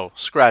 So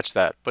scratch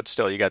that. But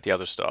still, you got the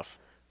other stuff.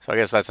 So I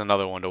guess that's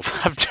another one.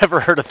 I've never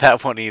heard of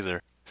that one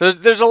either. So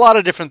there's a lot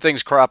of different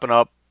things cropping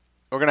up.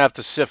 We're going to have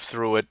to sift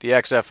through it. The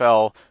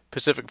XFL,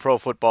 Pacific Pro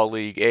Football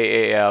League,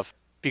 AAF.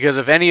 Because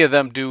if any of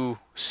them do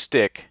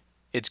stick,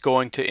 it's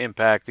going to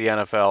impact the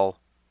NFL,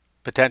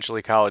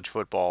 potentially college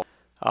football.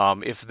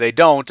 If they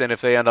don't, and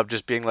if they end up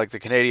just being like the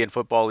Canadian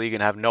Football League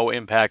and have no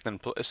impact, then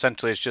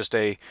essentially it's just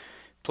a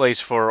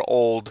place for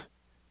old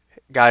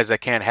guys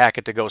that can't hack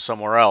it to go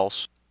somewhere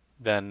else,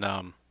 then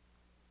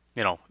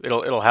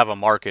it'll have a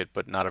market,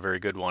 but not a very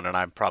good one, and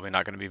I'm probably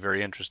not going to be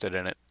very interested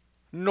in it.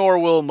 Nor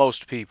will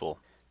most people.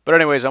 But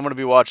anyways, I'm going to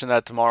be watching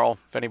that tomorrow.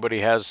 If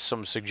anybody has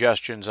some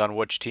suggestions on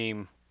which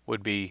team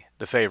would be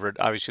the favorite.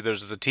 Obviously,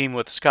 there's the team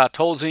with Scott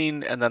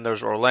Tolzien, and then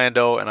there's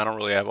Orlando, and I don't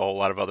really have a whole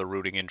lot of other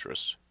rooting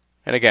interests.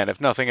 And again, if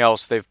nothing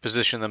else, they've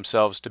positioned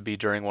themselves to be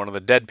during one of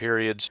the dead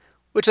periods,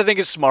 which I think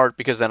is smart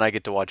because then I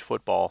get to watch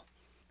football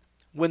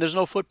when there's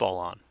no football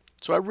on.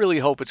 So I really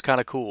hope it's kind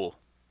of cool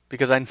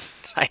because I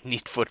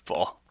need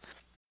football.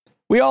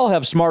 We all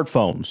have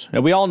smartphones,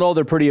 and we all know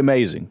they're pretty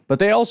amazing, but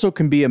they also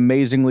can be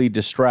amazingly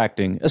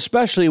distracting,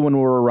 especially when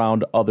we're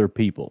around other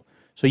people.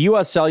 So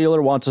US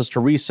Cellular wants us to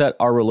reset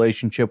our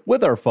relationship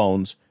with our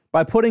phones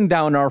by putting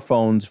down our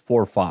phones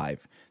for $5.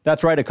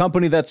 That's right, a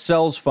company that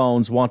sells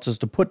phones wants us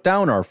to put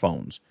down our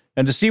phones.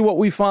 And to see what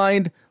we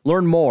find,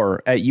 learn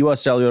more at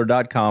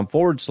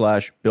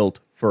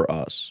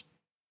uscellular.com/built-for-us.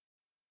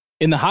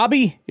 In the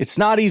hobby, it's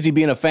not easy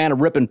being a fan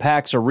of ripping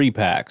packs or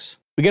repacks.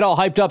 We get all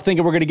hyped up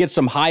thinking we're going to get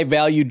some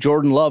high-value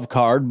Jordan Love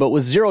card, but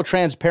with zero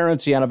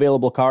transparency on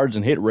available cards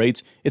and hit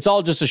rates, it's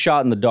all just a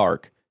shot in the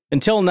dark.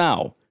 Until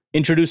now,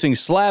 introducing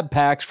slab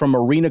packs from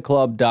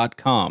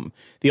arenaclub.com,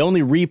 the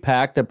only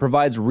repack that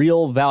provides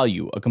real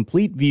value, a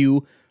complete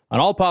view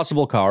on all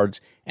possible cards,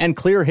 and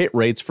clear hit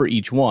rates for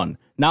each one.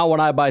 Now when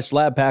I buy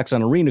slab packs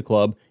on Arena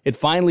Club, it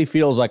finally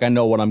feels like I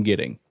know what I'm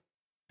getting.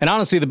 And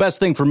honestly, the best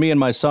thing for me and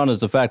my son is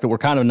the fact that we're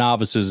kind of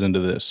novices into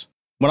this.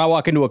 When I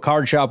walk into a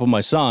card shop with my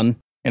son,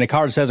 and a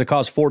card says it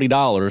costs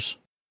 $40,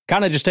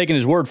 kind of just taking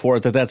his word for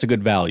it that that's a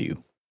good value.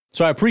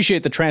 So I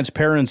appreciate the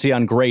transparency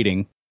on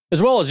grading,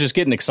 as well as just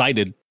getting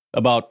excited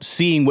about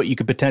seeing what you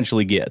could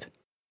potentially get.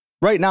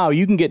 Right now,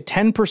 you can get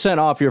 10%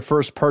 off your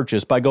first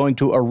purchase by going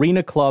to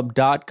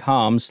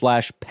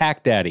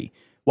arenaclub.com/packdaddy.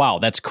 Wow,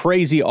 that's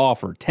crazy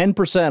offer.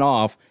 10%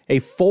 off a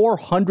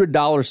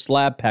 $400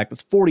 slab pack.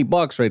 That's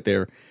 $40 right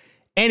there.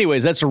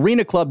 Anyways, that's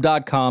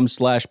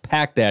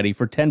arenaclub.com/packdaddy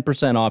for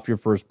 10% off your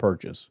first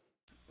purchase.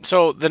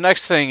 So the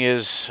next thing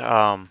is,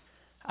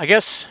 I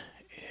guess,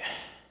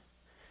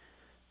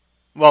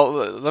 well,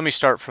 let me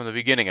start from the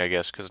beginning, I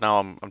guess, because now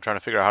I'm trying to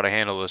figure out how to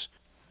handle this.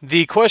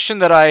 The question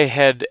that I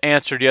had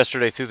answered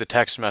yesterday through the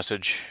text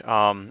message,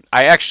 I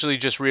actually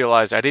just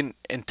realized I didn't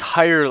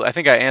entirely, I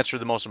think I answered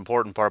the most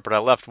important part, but I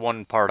left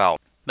one part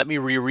out. Let me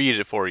reread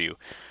it for you.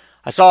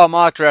 I saw a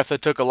mock draft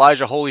that took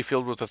Elijah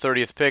Holyfield with the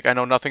 30th pick. I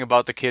know nothing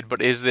about the kid,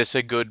 but is this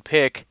a good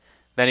pick?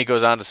 Then he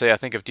goes on to say, I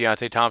think if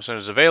Deontay Thompson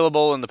is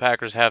available and the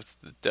Packers have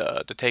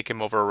to take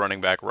him over a running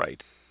back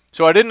right.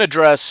 So I didn't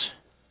address,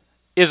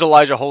 is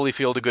Elijah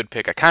Holyfield a good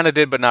pick? I kind of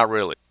did, but not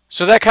really.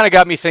 So that kind of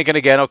got me thinking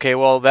again, okay,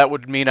 well, that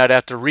would mean I'd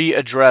have to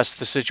readdress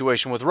the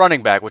situation with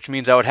running back, which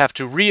means I would have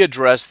to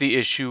readdress the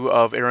issue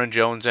of Aaron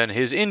Jones and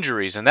his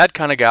injuries. And that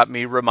kind of got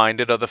me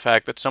reminded of the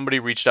fact that somebody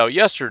reached out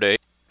yesterday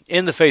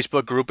in the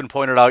Facebook group and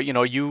pointed out,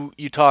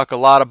 you talk a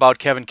lot about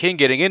Kevin King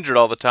getting injured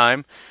all the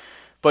time,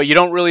 but you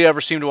don't really ever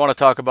seem to want to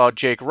talk about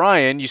Jake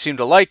Ryan. You seem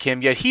to like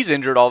him, yet he's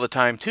injured all the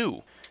time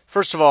too.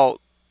 First of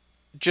all,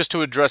 just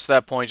to address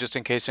that point, just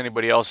in case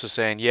anybody else is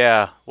saying,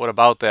 yeah, what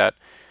about that?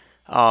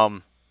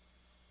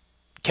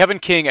 Kevin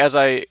King, as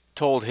I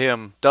told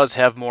him, does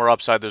have more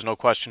upside. There's no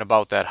question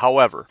about that.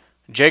 However,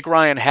 Jake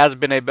Ryan has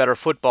been a better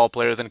football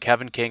player than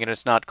Kevin King, and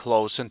it's not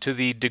close. And to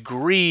the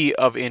degree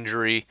of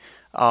injury,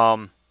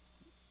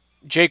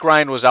 Jake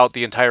Ryan was out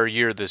the entire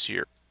year this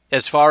year.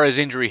 As far as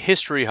injury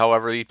history,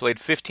 however, he played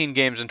 15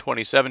 games in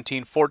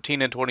 2017,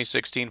 14 in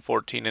 2016,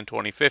 14 in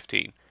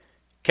 2015.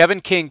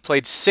 Kevin King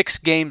played 6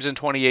 games in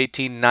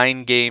 2018,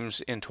 9 games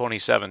in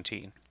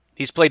 2017.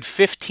 He's played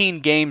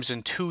 15 games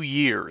in 2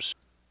 years.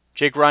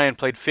 Jake Ryan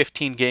played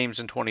 15 games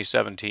in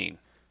 2017.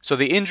 So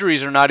the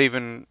injuries are not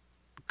even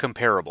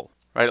comparable,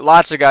 right?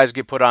 Lots of guys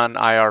get put on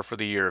IR for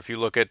the year. If you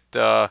look at,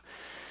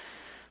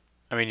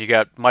 you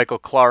got Michael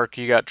Clark,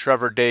 you got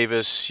Trevor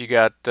Davis, you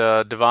got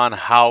Devon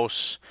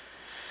House.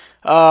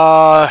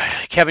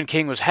 Kevin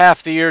King was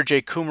half the year.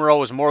 Jake Kummerow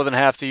was more than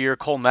half the year.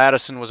 Cole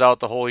Madison was out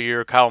the whole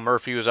year. Kyle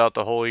Murphy was out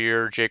the whole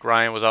year. Jake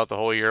Ryan was out the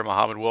whole year.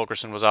 Muhammad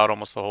Wilkerson was out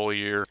almost the whole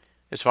year.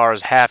 As far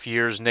as half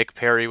years, Nick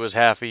Perry was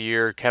half a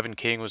year. Kevin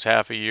King was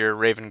half a year.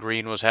 Raven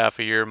Green was half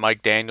a year.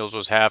 Mike Daniels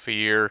was half a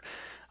year.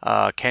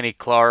 Kenny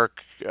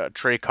Clark,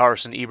 Trey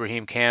Carson,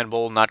 Ibrahim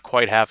Campbell, not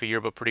quite half a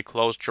year, but pretty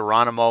close.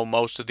 Geronimo,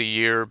 most of the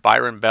year.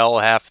 Byron Bell,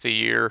 half the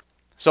year.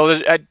 So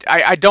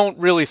I don't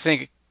really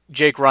think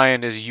Jake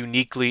Ryan is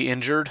uniquely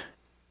injured.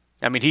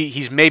 I mean,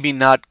 he's maybe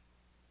not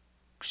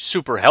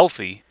super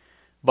healthy,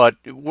 but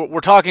we're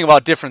talking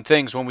about different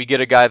things when we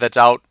get a guy that's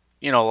out,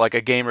 like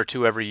a game or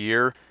two every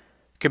year,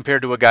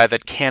 compared to a guy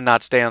that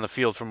cannot stay on the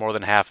field for more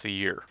than half the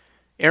year.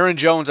 Aaron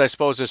Jones, I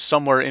suppose, is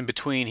somewhere in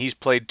between. He's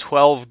played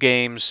 12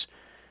 games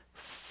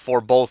for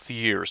both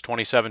years,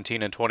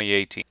 2017 and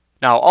 2018.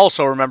 Now,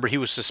 also remember, he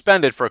was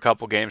suspended for a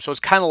couple games, so it's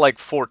kind of like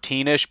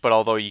 14-ish, but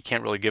although you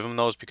can't really give him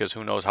those because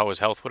who knows how his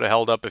health would have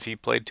held up if he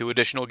played 2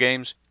 additional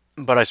games.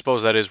 But I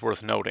suppose that is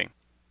worth noting.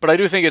 But I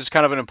do think it's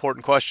kind of an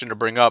important question to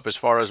bring up as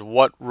far as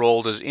what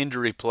role does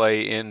injury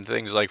play in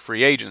things like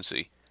free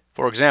agency.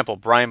 For example,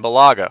 Brian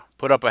Bulaga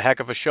put up a heck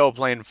of a show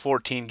playing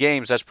 14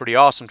 games. That's pretty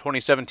awesome.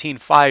 2017,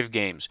 5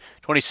 games.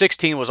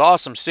 2016 was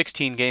awesome,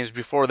 16 games.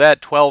 Before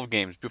that, 12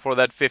 games. Before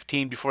that,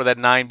 15. Before that,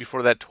 9.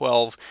 Before that,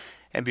 12.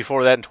 And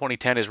before that, in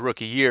 2010, his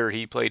rookie year,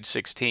 he played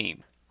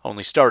 16.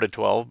 Only started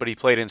 12, but he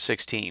played in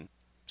 16.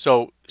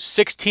 So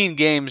 16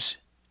 games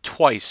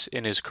twice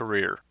in his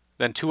career.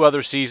 Then 2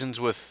 other seasons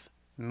with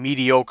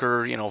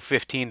mediocre,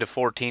 15 to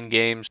 14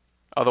 games.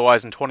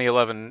 Otherwise, in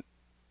 2011,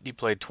 he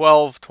played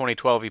 12.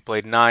 2012, he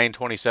played 9.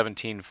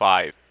 2017,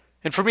 5.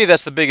 And for me,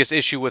 that's the biggest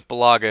issue with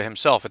Bulaga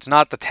himself. It's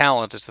not the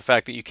talent, it's the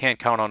fact that you can't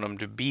count on him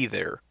to be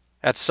there.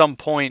 At some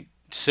point,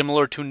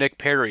 similar to Nick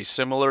Perry,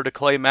 similar to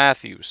Clay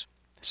Matthews,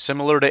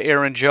 similar to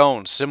Aaron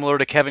Jones, similar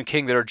to Kevin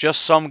King, there are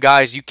just some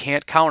guys you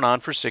can't count on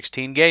for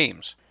 16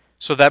 games.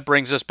 So that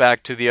brings us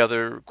back to the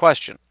other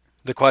question.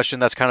 The question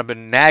that's kind of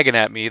been nagging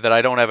at me that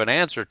I don't have an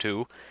answer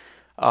to,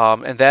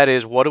 and that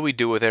is, what do we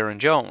do with Aaron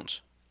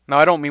Jones? Now,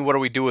 I don't mean what do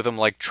we do with him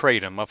like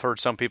trade him. I've heard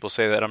some people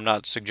say that. I'm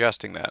not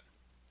suggesting that.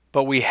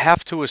 But we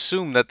have to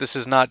assume that this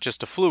is not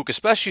just a fluke,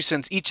 especially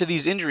since each of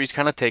these injuries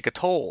kind of take a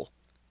toll.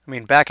 I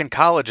mean, back in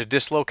college, a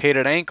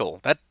dislocated ankle,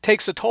 that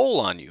takes a toll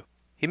on you.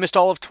 He missed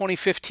all of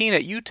 2015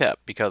 at UTEP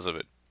because of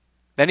it.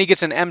 Then he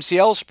gets an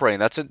MCL sprain.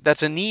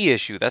 That's a knee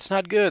issue. That's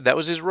not good. That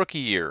was his rookie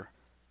year.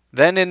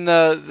 Then in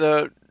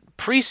the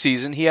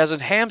preseason, he has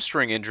a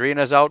hamstring injury and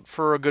is out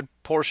for a good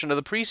portion of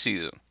the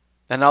preseason.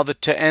 And now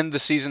to end the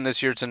season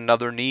this year, it's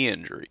another knee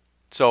injury.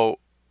 So,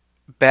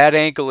 bad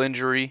ankle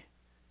injury,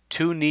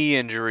 2 knee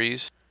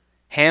injuries,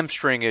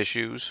 hamstring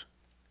issues,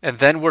 and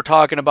then we're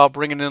talking about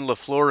bringing in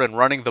LaFleur and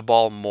running the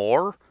ball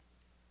more?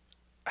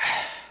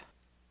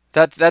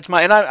 That's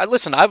my... And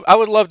I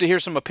would love to hear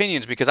some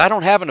opinions because I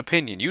don't have an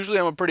opinion. Usually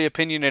I'm a pretty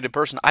opinionated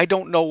person. I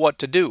don't know what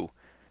to do.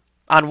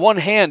 On one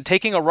hand,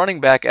 taking a running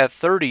back at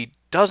 30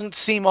 doesn't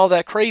seem all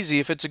that crazy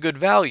if it's a good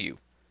value.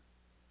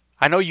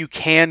 I know you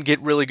can get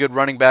really good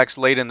running backs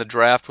late in the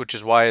draft, which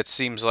is why it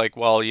seems like,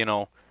 well, you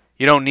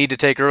don't need to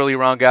take early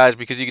round guys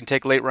because you can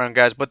take late round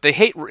guys, but the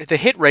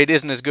hit rate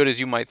isn't as good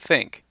as you might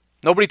think.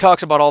 Nobody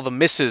talks about all the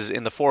misses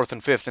in the 4th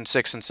and 5th and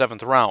 6th and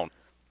 7th round.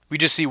 We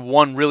just see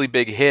one really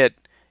big hit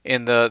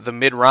in the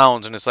mid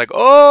rounds, and it's like,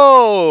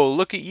 oh,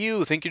 look at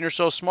you thinking you're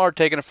so smart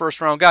taking a first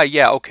round guy.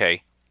 Yeah,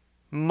 okay.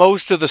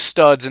 Most of the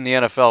studs in the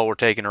NFL were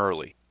taken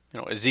early.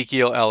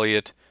 Ezekiel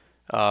Elliott,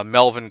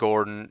 Melvin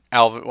Gordon,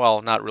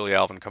 not really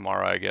Alvin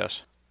Kamara, I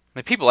guess. I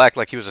mean, people act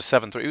like he was a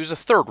 7th. He was a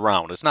 3rd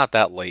round. It's not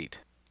that late.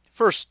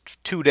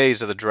 First 2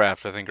 days of the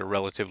draft, I think, are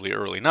relatively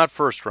early. Not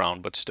first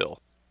round, but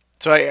still.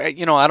 So, I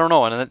don't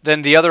know. And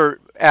then the other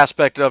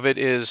aspect of it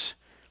is,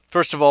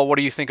 first of all, what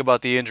do you think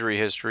about the injury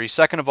history?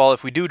 Second of all,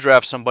 if we do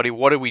draft somebody,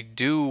 what do we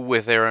do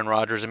with Aaron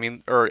Rodgers?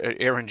 Or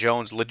Aaron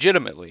Jones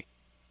legitimately?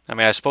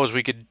 I suppose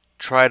we could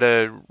try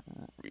to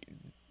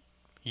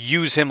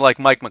use him like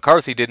Mike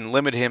McCarthy did and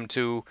limit him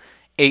to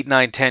 8,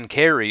 9, 10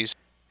 carries,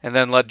 and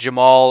then let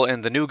Jamal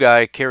and the new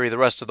guy carry the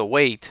rest of the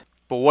weight.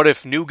 But what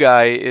if new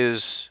guy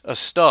is a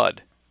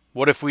stud?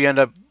 What if we end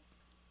up,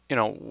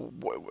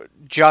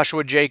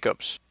 Joshua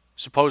Jacobs,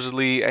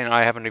 supposedly, and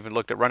I haven't even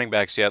looked at running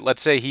backs yet,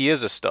 let's say he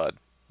is a stud.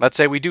 Let's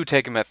say we do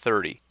take him at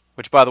 30,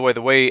 which, by the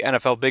way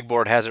NFL Big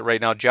Board has it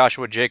right now,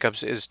 Joshua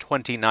Jacobs is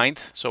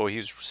 29th, so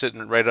he's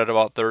sitting right at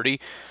about 30.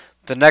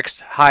 The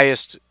next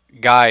highest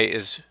guy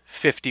is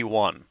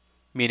 51,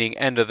 meaning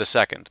end of the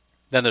second.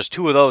 Then there's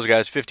two of those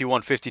guys,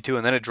 51, 52,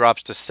 and then it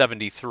drops to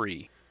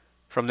 73.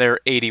 From there,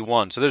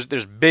 81. So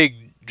there's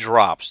big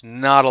drops.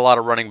 Not a lot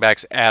of running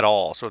backs at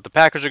all. So if the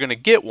Packers are going to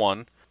get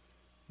one,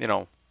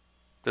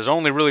 there's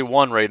only really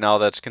one right now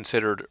that's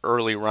considered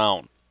early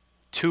round.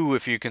 Two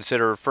if you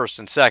consider first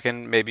and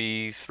second,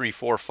 maybe 3,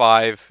 4,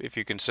 5 if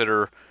you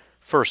consider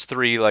first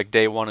three like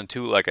day 1 and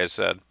 2, like I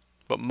said.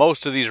 But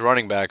most of these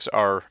running backs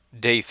are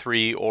day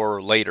 3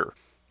 or later.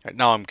 Right,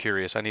 now I'm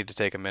curious. I need to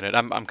take a minute.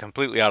 I'm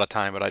completely out of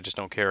time, but I just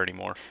don't care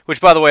anymore.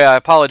 Which, by the way, I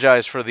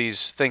apologize for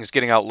these things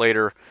getting out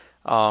later.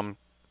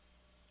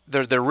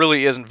 There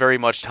really isn't very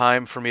much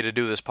time for me to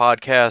do this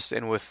podcast,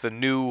 and with the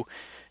new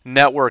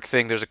network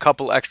thing, there's a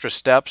couple extra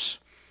steps,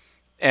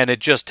 and it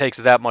just takes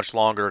that much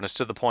longer, and it's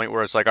to the point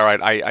where it's like, all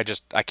right,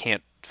 I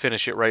can't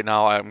finish it right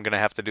now. I'm going to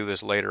have to do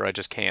this later. I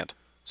just can't.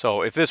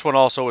 So if this one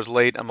also is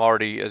late, I'm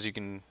already, as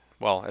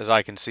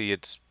I can see,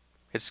 it's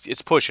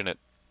pushing it.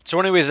 So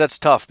anyways, that's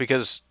tough,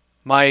 because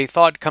my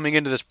thought coming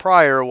into this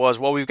prior was,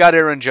 well, we've got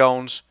Aaron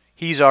Jones.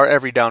 He's our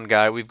every down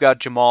guy. We've got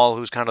Jamal,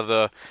 who's kind of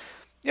the,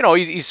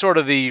 he's sort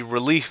of the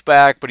relief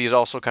back, but he's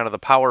also kind of the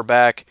power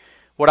back.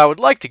 What I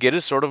would like to get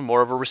is sort of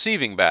more of a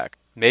receiving back.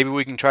 Maybe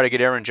we can try to get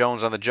Aaron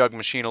Jones on the jug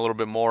machine a little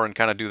bit more and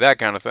kind of do that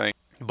kind of thing.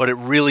 But it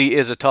really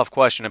is a tough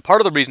question. And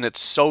part of the reason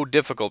it's so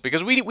difficult,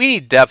 because we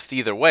need depth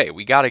either way.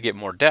 We got to get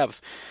more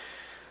depth.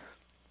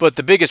 But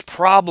the biggest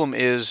problem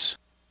is,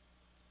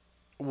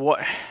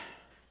 what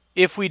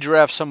if we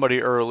draft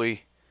somebody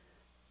early,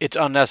 it's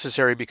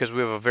unnecessary because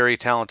we have a very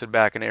talented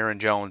back in Aaron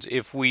Jones.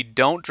 If we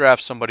don't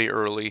draft somebody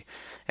early,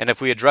 and if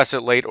we address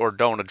it late or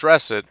don't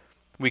address it,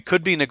 we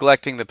could be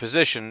neglecting the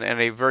position, and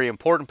a very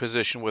important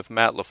position with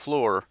Matt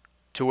LaFleur,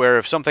 to where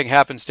if something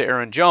happens to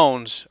Aaron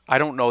Jones, I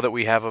don't know that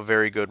we have a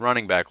very good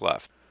running back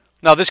left.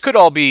 Now, this could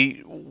all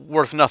be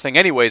worth nothing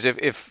anyways.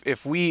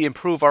 If we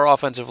improve our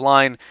offensive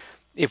line,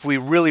 if we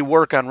really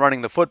work on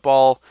running the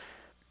football,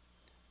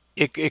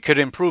 it could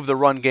improve the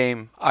run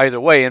game either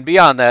way. And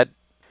beyond that,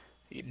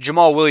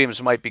 Jamal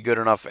Williams might be good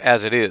enough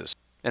as it is.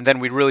 And then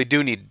we really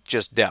do need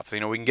just depth. We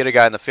can get a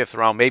guy in the 5th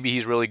round. Maybe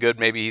he's really good.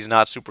 Maybe he's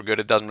not super good.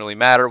 It doesn't really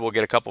matter. We'll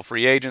get a couple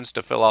free agents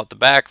to fill out the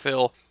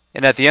backfill.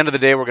 And at the end of the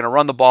day, we're going to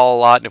run the ball a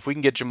lot. And if we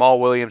can get Jamal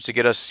Williams to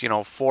get us,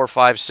 4,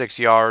 5, 6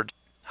 yards,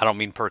 I don't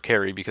mean per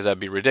carry because that'd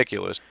be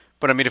ridiculous.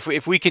 But I mean,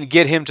 if we can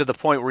get him to the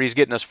point where he's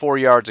getting us 4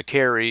 yards a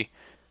carry,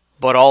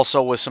 but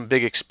also with some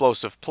big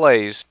explosive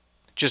plays,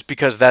 just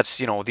because that's,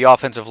 the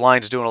offensive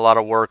line's doing a lot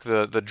of work,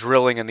 the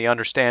drilling and the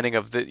understanding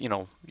of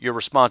your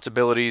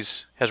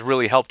responsibilities has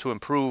really helped to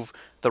improve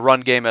the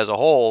run game as a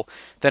whole,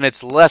 then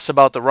it's less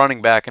about the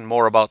running back and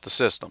more about the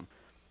system.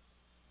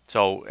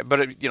 So,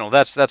 but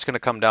that's going to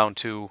come down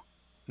to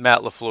Matt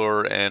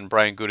LaFleur and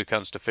Brian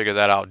Gutekunst to figure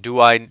that out.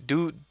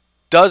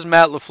 Does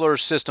Matt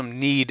LaFleur's system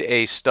need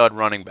a stud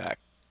running back?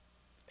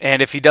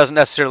 And if he doesn't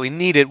necessarily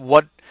need it,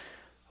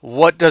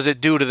 what does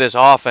it do to this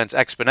offense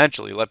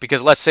exponentially?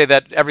 Because let's say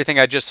that everything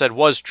I just said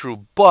was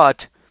true,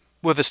 but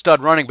with a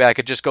stud running back,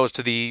 it just goes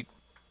to the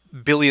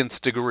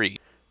billionth degree.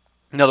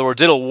 In other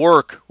words, it'll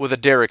work with a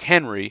Derrick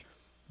Henry,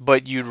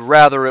 but you'd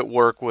rather it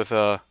work with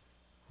a,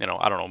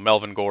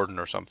 Melvin Gordon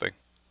or something.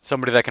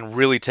 Somebody that can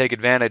really take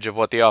advantage of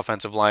what the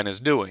offensive line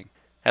is doing.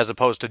 As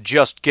opposed to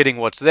just getting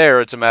what's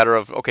there, it's a matter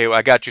of, okay,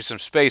 I got you some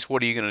space,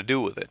 what are you going to do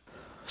with it?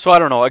 So I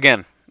don't know,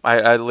 again,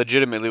 I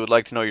legitimately would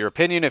like to know your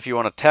opinion. If you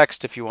want to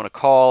text, if you want to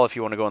call, if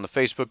you want to go in the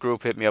Facebook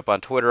group, hit me up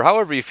on Twitter,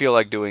 however you feel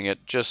like doing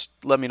it. Just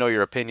let me know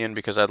your opinion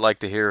because I'd like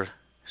to hear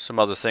some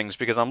other things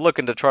because I'm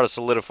looking to try to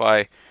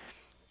solidify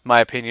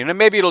my opinion. And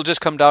maybe it'll just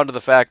come down to the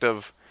fact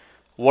of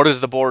what does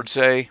the board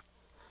say?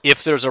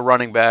 If there's a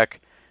running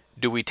back,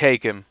 do we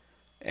take him?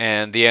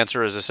 And the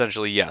answer is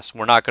essentially yes.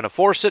 We're not going to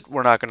force it.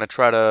 We're not going to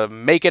try to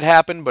make it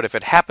happen. But if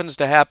it happens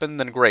to happen,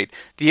 then great.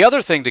 The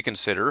other thing to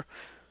consider,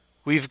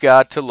 we've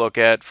got to look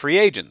at free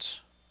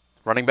agents.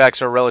 Running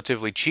backs are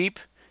relatively cheap.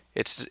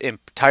 It's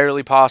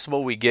entirely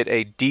possible we get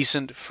a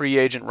decent free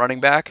agent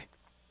running back,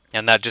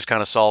 and that just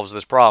kind of solves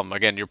this problem.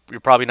 Again, you're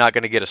probably not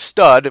going to get a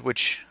stud,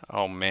 which,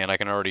 oh man, I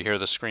can already hear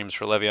the screams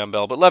for Le'Veon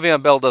Bell. But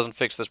Le'Veon Bell doesn't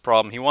fix this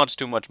problem. He wants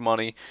too much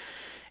money,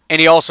 and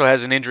he also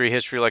has an injury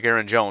history like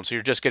Aaron Jones. So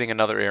you're just getting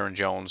another Aaron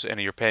Jones,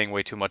 and you're paying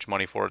way too much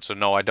money for it. So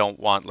no, I don't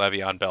want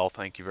Le'Veon Bell.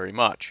 Thank you very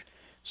much.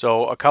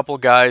 So a couple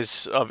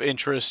guys of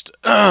interest.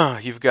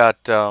 You've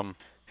got, and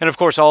of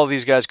course all of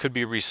these guys could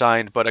be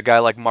re-signed, but a guy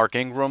like Mark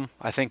Ingram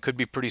I think could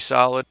be pretty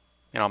solid.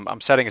 I'm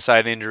setting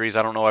aside injuries.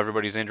 I don't know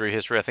everybody's injury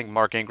history. I think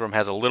Mark Ingram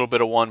has a little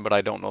bit of one, but I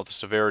don't know the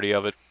severity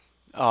of it.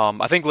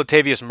 I think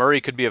Latavius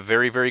Murray could be a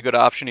very, very good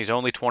option. He's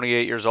only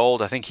 28 years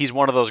old. I think he's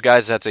one of those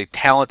guys that's a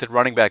talented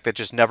running back that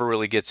just never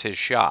really gets his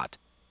shot.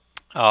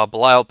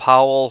 Bilal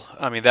Powell,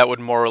 that would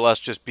more or less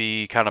just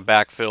be kind of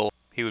backfill.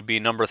 He would be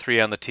number 3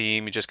 on the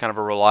team. He's just kind of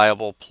a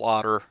reliable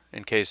plotter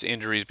in case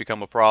injuries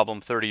become a problem.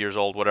 30 years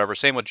old, whatever.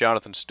 Same with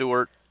Jonathan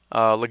Stewart.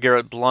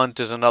 LeGarrette Blount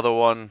is another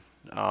one.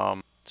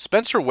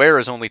 Spencer Ware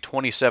is only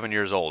 27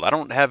 years old. I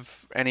don't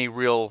have any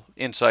real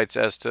insights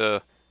as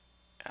to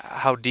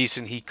how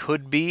decent he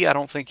could be. I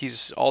don't think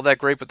he's all that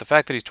great, but the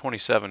fact that he's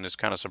 27 is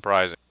kind of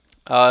surprising.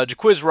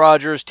 Jaquiz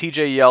Rogers,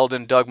 TJ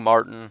Yeldon, Doug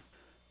Martin.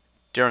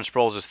 Darren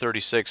Sproles is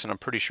 36, and I'm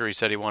pretty sure he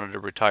said he wanted to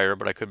retire,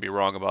 but I could be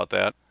wrong about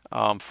that.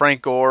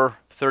 Frank Gore,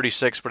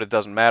 36, but it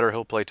doesn't matter.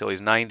 He'll play till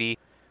he's 90.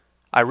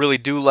 I really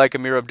do like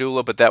Amir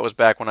Abdullah, but that was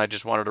back when I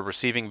just wanted a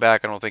receiving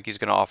back. I don't think he's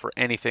going to offer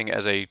anything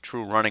as a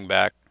true running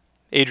back.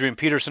 Adrian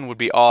Peterson would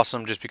be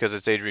awesome just because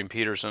it's Adrian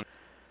Peterson.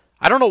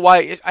 I don't know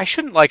why. I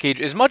shouldn't like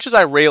Adrian. As much as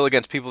I rail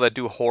against people that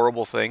do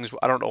horrible things,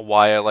 I don't know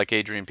why I like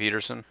Adrian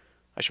Peterson.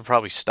 I should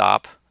probably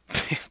stop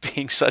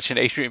being such an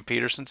Adrian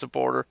Peterson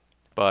supporter,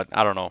 but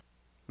I don't know.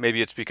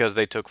 Maybe it's because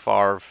they took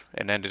Favre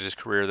and ended his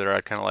career there.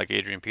 I'd kind of like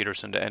Adrian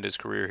Peterson to end his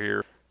career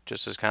here,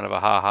 just as kind of a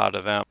ha-ha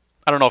to them.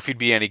 I don't know if he'd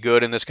be any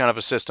good in this kind of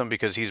a system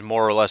because he's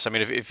more or less, I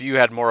mean, if you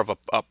had more of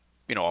a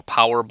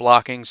power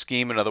blocking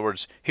scheme, in other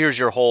words, here's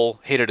your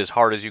hole, hit it as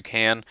hard as you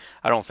can,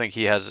 I don't think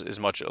he has as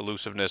much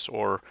elusiveness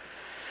or,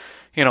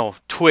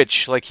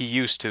 twitch like he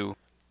used to.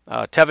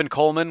 Tevin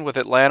Coleman with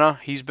Atlanta,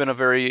 he's been a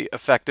very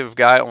effective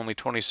guy, only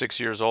 26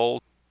 years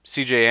old.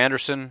 C.J.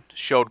 Anderson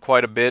showed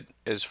quite a bit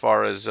as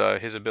far as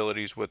his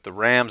abilities with the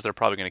Rams. They're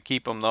probably going to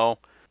keep him, though.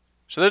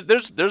 So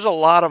there's a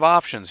lot of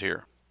options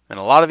here. And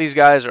a lot of these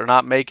guys are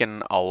not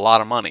making a lot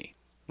of money.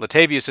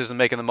 Latavius isn't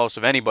making the most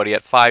of anybody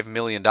at $5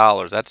 million.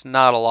 That's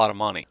not a lot of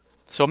money.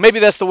 So maybe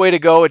that's the way to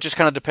go. It just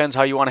kind of depends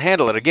how you want to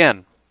handle it.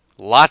 Again,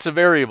 lots of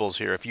variables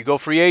here. If you go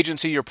free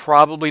agency, you're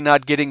probably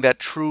not getting that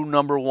true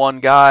number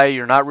one guy.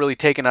 You're not really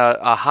taking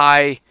a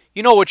high.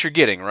 You know what you're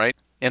getting, right?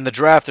 In the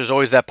draft, there's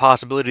always that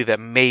possibility that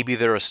maybe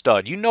they're a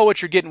stud. You know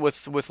what you're getting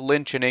with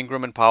Lynch and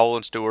Ingram and Powell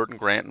and Stewart and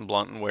Grant and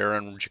Blunt and Ware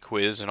and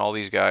Jaquiz and all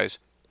these guys.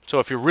 So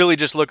if you're really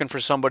just looking for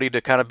somebody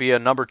to kind of be a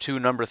number 2,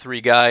 number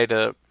 3 guy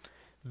to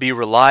be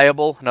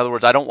reliable, in other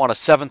words, I don't want a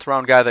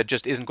 7th-round guy that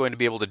just isn't going to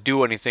be able to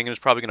do anything and is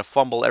probably going to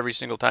fumble every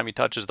single time he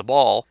touches the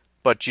ball.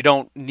 But you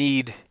don't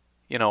need,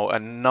 a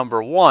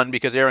number 1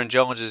 because Aaron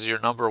Jones is your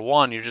number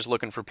 1. You're just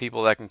looking for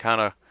people that can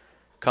kind of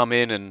come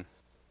in and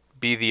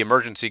be the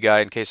emergency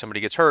guy in case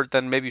somebody gets hurt.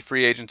 Then maybe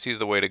free agency is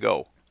the way to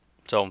go.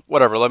 So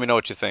whatever, let me know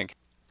what you think.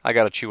 I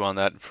got to chew on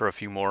that for a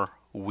few more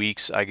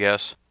weeks, I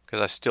guess, because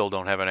I still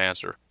don't have an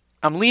answer.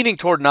 I'm leaning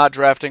toward not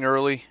drafting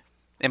early,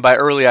 and by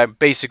early I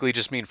basically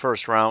just mean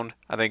first round.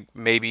 I think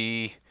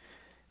maybe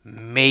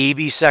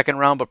second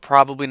round, but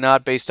probably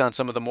not based on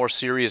some of the more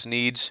serious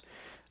needs,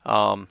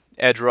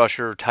 edge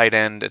rusher, tight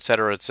end,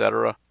 etc.,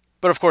 etc.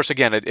 But of course,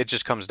 again, it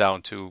just comes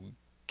down to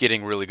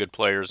getting really good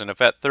players, and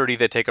if at 30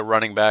 they take a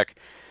running back,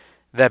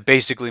 that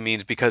basically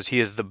means because he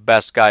is the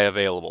best guy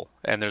available,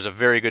 and there's a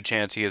very good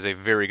chance he is a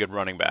very good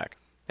running back.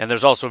 And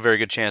there's also a very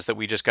good chance that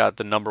we just got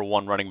the number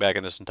 1 running back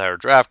in this entire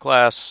draft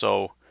class,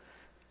 so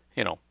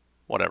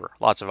whatever.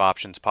 Lots of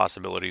options,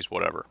 possibilities,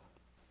 whatever.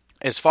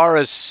 As far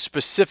as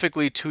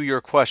specifically to your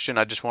question,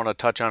 I just want to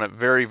touch on it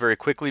very, very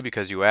quickly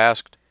because you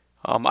asked.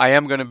 I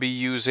am going to be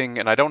using,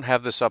 and I don't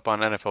have this up on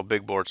NFL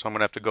Big Board, so I'm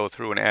going to have to go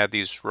through and add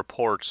these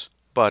reports.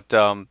 But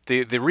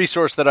the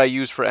resource that I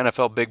use for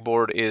NFL Big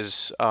Board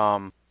is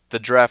the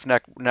Draft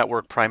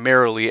Network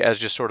primarily as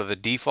just sort of the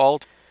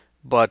default.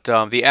 But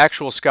the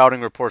actual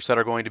scouting reports that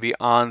are going to be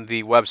on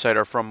the website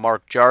are from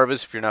Mark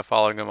Jarvis. If you're not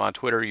following him on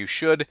Twitter, you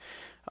should.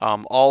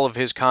 All of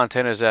his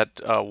content is at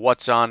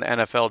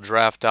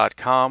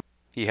whatsonnfldraft.com.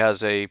 He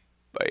has a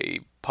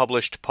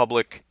published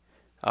public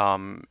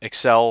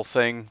Excel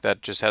thing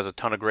that just has a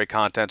ton of great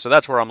content. So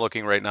that's where I'm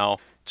looking right now.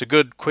 It's a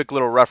good, quick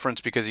little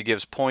reference because he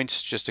gives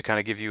points just to kind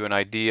of give you an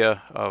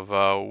idea of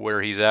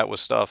where he's at with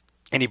stuff.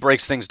 And he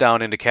breaks things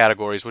down into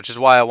categories, which is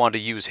why I wanted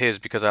to use his,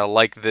 because I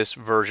like this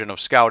version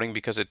of scouting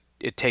because it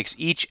takes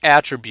each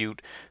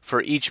attribute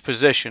for each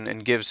position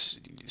and gives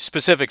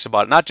specifics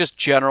about it. Not just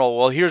general,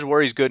 well, here's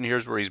where he's good and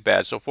here's where he's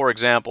bad. So, for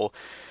example,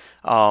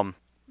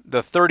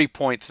 the 30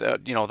 points,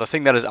 the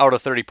thing that is out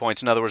of 30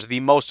 points, in other words,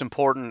 the most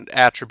important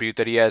attribute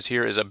that he has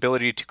here is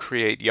ability to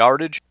create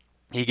yardage.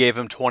 He gave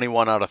him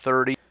 21 out of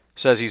 30.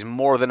 Says he's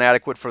more than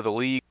adequate for the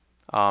league.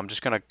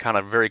 Just going to kind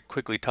of very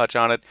quickly touch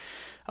on it.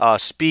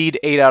 Speed,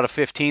 8 out of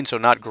 15, so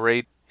not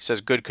great. He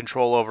says good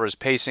control over his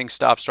pacing.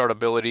 Stop-start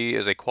ability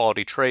is a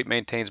quality trait.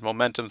 Maintains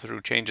momentum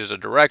through changes of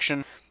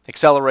direction.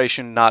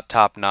 Acceleration, not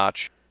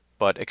top-notch,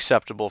 but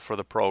acceptable for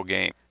the pro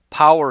game.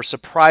 Power,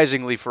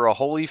 surprisingly for a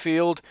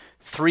Holyfield,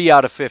 3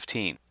 out of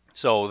 15.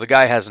 So the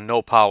guy has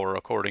no power,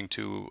 according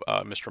to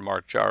Mr.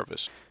 Mark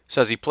Jarvis.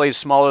 Says he plays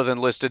smaller than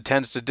listed,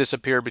 tends to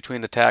disappear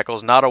between the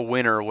tackles, not a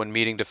winner when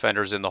meeting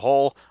defenders in the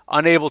hole,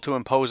 unable to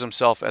impose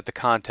himself at the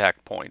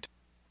contact point.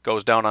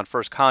 Goes down on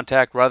first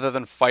contact rather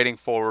than fighting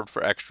forward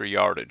for extra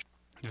yardage.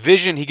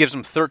 Vision, he gives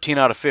him 13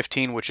 out of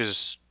 15, which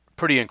is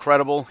pretty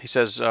incredible. He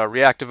says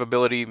reactive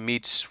ability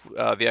meets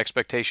the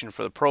expectation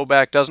for the pro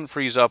back, doesn't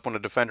freeze up when a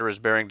defender is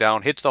bearing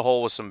down, hits the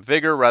hole with some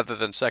vigor rather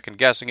than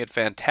second-guessing it,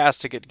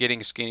 fantastic at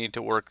getting skinny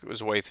to work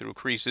his way through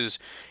creases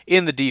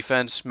in the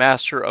defense,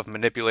 master of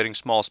manipulating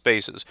small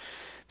spaces.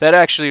 That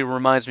actually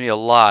reminds me a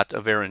lot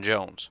of Aaron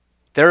Jones.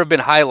 There have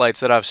been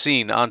highlights that I've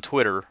seen on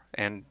Twitter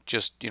and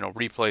just,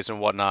 replays and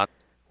whatnot,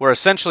 where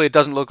essentially it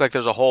doesn't look like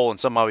there's a hole and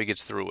somehow he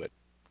gets through it.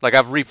 Like,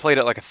 I've replayed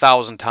it like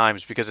 1,000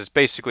 times because it's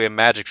basically a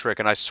magic trick,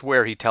 and I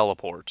swear he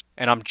teleports.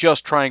 And I'm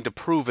just trying to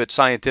prove it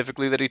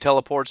scientifically that he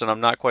teleports, and I'm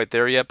not quite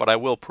there yet, but I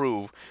will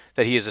prove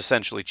that he is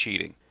essentially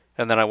cheating.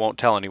 And then I won't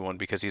tell anyone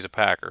because he's a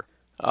Packer.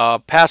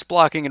 Pass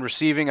blocking and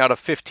receiving, out of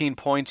 15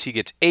 points, he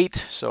gets 8,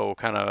 so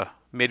kind of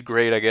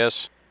mid-grade, I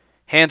guess.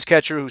 Hands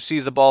catcher who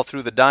sees the ball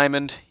through the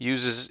diamond,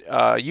 uses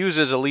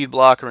a lead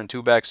blocker in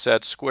two-back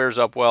sets, squares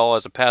up well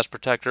as a pass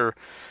protector,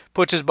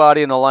 puts his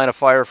body in the line of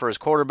fire for his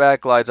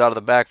quarterback, glides out of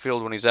the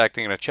backfield when he's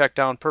acting in a check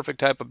down. Perfect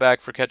type of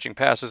back for catching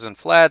passes in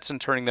flats and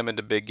turning them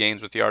into big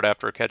gains with yard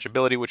after catch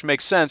ability, which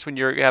makes sense when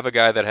you have a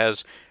guy that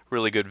has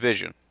really good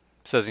vision.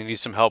 Says he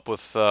needs some help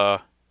with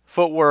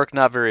footwork,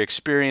 not very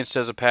experienced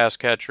as a pass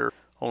catcher.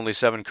 Only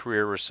 7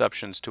 career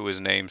receptions to his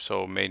name,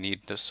 so may need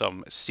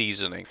some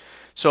seasoning.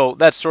 So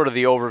that's sort of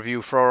the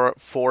overview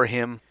for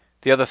him.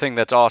 The other thing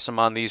that's awesome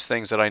on these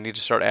things that I need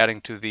to start adding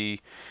to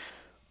the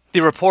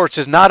reports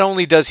is not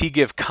only does he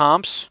give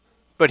comps,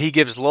 but he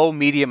gives low,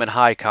 medium, and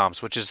high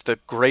comps, which is the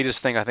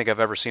greatest thing I think I've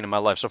ever seen in my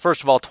life. So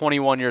first of all,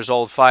 21 years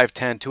old,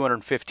 5'10",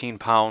 215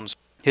 pounds.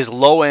 His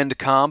low-end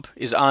comp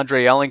is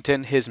Andre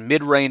Ellington. His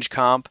mid-range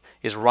comp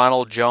is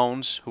Ronald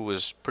Jones, who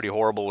was pretty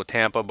horrible with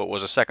Tampa, but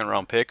was a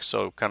second-round pick,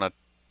 so kind of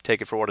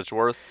take it for what it's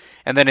worth.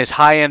 And then his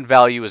high-end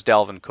value is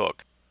Dalvin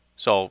Cook.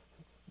 So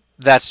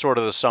that's sort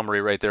of the summary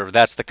right there.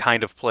 That's the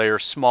kind of player,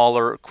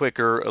 smaller,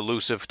 quicker,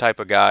 elusive type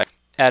of guy.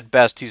 At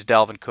best, he's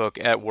Dalvin Cook.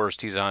 At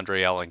worst, he's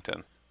Andre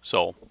Ellington.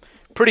 So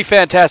pretty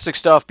fantastic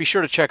stuff. Be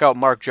sure to check out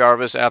Mark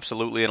Jarvis,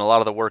 absolutely, and a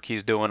lot of the work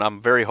he's doing.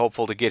 I'm very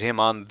hopeful to get him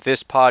on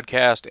this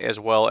podcast as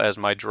well as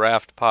my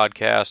draft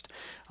podcast.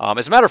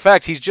 As a matter of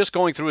fact, he's just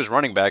going through his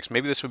running backs.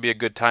 Maybe this would be a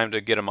good time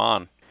to get him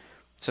on,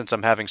 since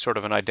I'm having sort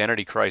of an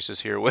identity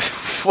crisis here with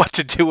what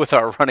to do with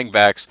our running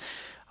backs.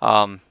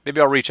 Maybe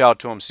I'll reach out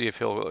to him, see if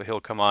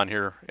he'll come on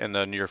here in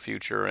the near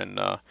future and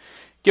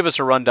give us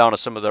a rundown of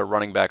some of the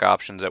running back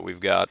options that we've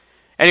got.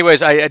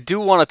 Anyways, I do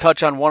want to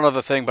touch on one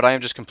other thing, but I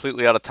am just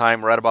completely out of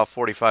time. We're at about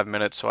 45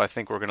 minutes, so I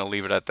think we're going to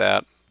leave it at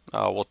that.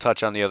 We'll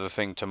touch on the other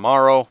thing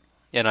tomorrow.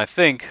 And I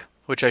think,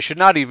 which I should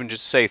not even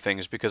just say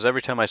things, because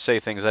every time I say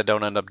things, I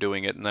don't end up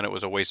doing it, and then it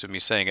was a waste of me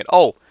saying it.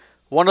 Oh,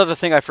 one other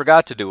thing I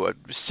forgot to do.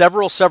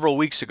 Several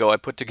weeks ago, I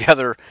put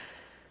together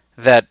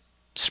that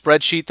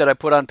spreadsheet that I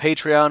put on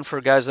Patreon for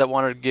guys that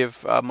wanted to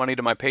give money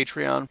to my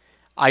Patreon.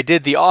 I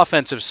did the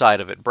offensive side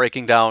of it,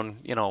 breaking down,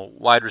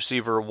 wide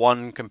receiver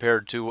 1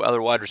 compared to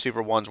other wide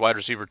receiver 1s, wide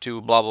receiver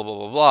 2, blah, blah, blah,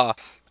 blah, blah.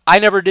 I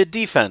never did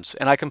defense,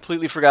 and I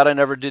completely forgot I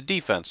never did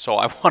defense. So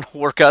I want to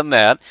work on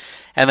that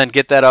and then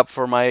get that up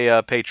for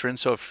my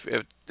patrons. So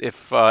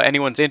if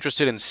anyone's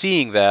interested in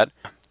seeing that,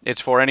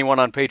 it's for anyone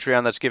on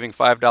Patreon that's giving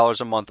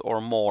 $5 a month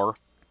or more.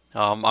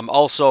 I'm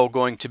also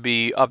going to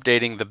be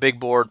updating the big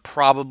board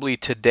probably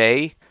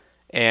today.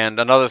 And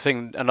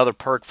another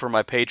perk for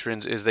my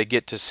patrons is they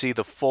get to see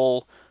the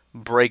full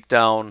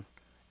breakdown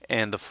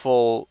and the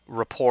full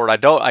report.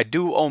 I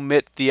do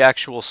omit the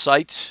actual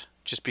sites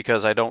just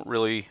because I don't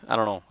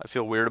know, I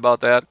feel weird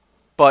about that.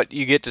 But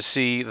you get to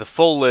see the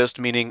full list,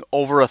 meaning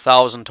over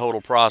 1,000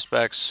 total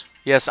prospects.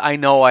 Yes, I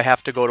know I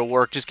have to go to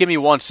work. Just give me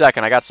 1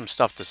 second. I got some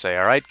stuff to say,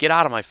 all right? Get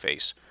out of my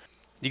face.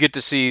 You get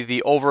to see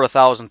the over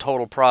 1,000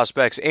 total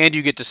prospects, and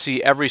you get to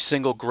see every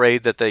single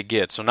grade that they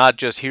get. So not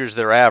just here's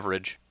their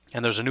average.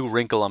 And there's a new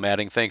wrinkle I'm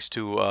adding thanks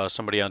to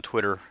somebody on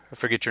Twitter. I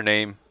forget your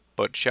name,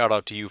 but shout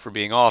out to you for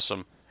being awesome.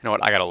 You know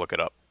what? I got to look it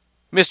up.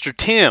 Mr.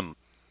 Tim.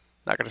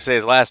 Not going to say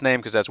his last name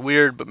because that's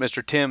weird, but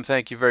Mr. Tim,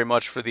 thank you very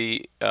much for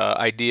the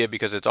idea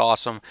because it's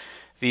awesome.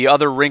 The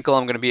other wrinkle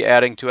I'm going to be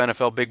adding to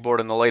NFL Big Board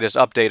in the latest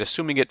update,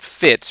 assuming it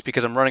fits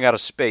because I'm running out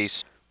of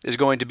space, is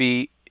going to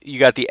be you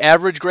got the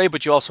average grade,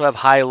 but you also have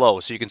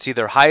high-low. So you can see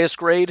their highest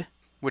grade,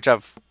 which I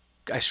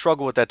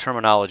struggle with that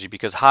terminology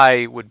because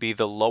high would be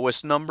the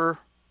lowest number.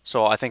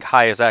 So I think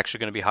high is actually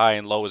going to be high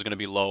and low is going to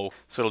be low.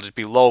 So it'll just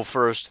be low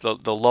first, the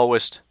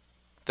lowest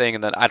thing,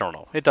 and then I don't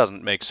know. It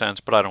doesn't make sense,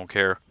 but I don't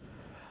care.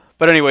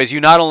 But anyways, you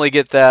not only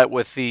get that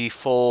with the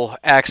full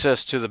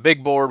access to the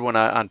big board when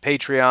on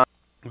Patreon,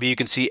 but you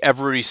can see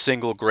every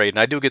single grade. And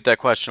I do get that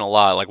question a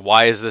lot, like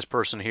why is this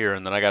person here?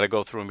 And then I got to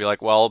go through and be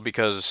like, well,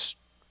 because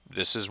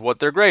this is what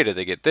they're graded.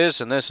 They get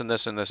this and this and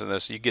this and this and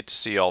this. You get to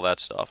see all that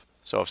stuff.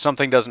 So if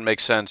something doesn't make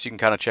sense, you can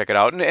kind of check it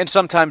out. And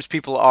sometimes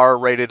people are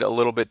rated a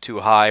little bit too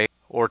high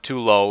or too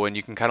low, and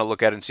you can kind of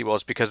look at it and see, well,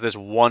 it's because this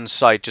one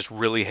site just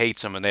really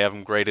hates them and they have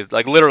them graded.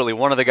 Like literally,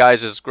 one of the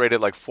guys is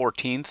graded like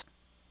 14th,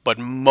 but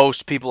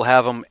most people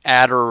have them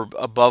at or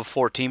above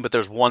 14, but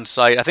there's one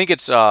site. I think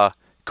it's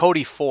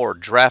Cody Ford.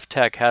 Draft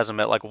Tech has him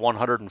at like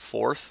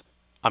 104th.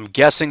 I'm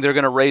guessing they're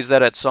going to raise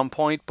that at some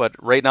point, but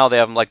right now they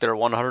have him like their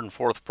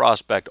 104th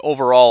prospect.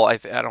 Overall, I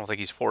don't think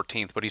he's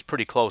 14th, but he's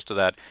pretty close to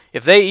that.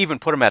 If they even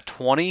put him at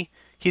 20,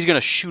 he's going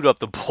to shoot up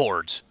the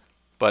boards.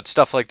 But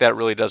stuff like that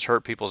really does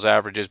hurt people's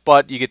averages.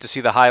 But you get to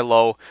see the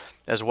high-low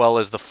as well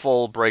as the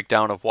full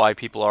breakdown of why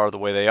people are the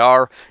way they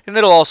are. And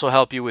it'll also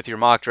help you with your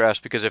mock drafts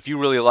because if you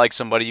really like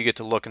somebody, you get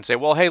to look and say,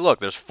 well, hey, look,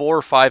 there's 4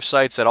 or 5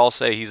 sites that all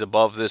say he's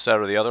above this, that,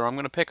 or the other. I'm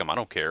going to pick him. I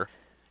don't care.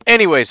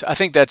 Anyways, I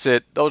think that's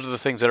it. Those are the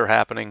things that are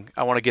happening.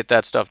 I want to get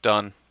that stuff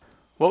done.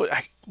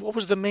 What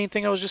was the main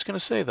thing I was just going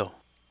to say, though?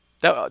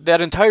 That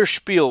entire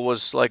spiel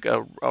was like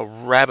a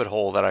rabbit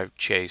hole that I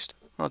chased.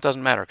 Well, it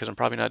doesn't matter because I'm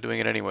probably not doing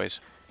it anyways.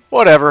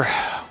 Whatever.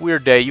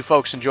 Weird day. You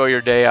folks enjoy your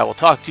day. I will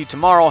talk to you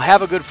tomorrow.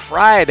 Have a good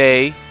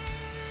Friday.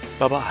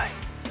 Bye-bye.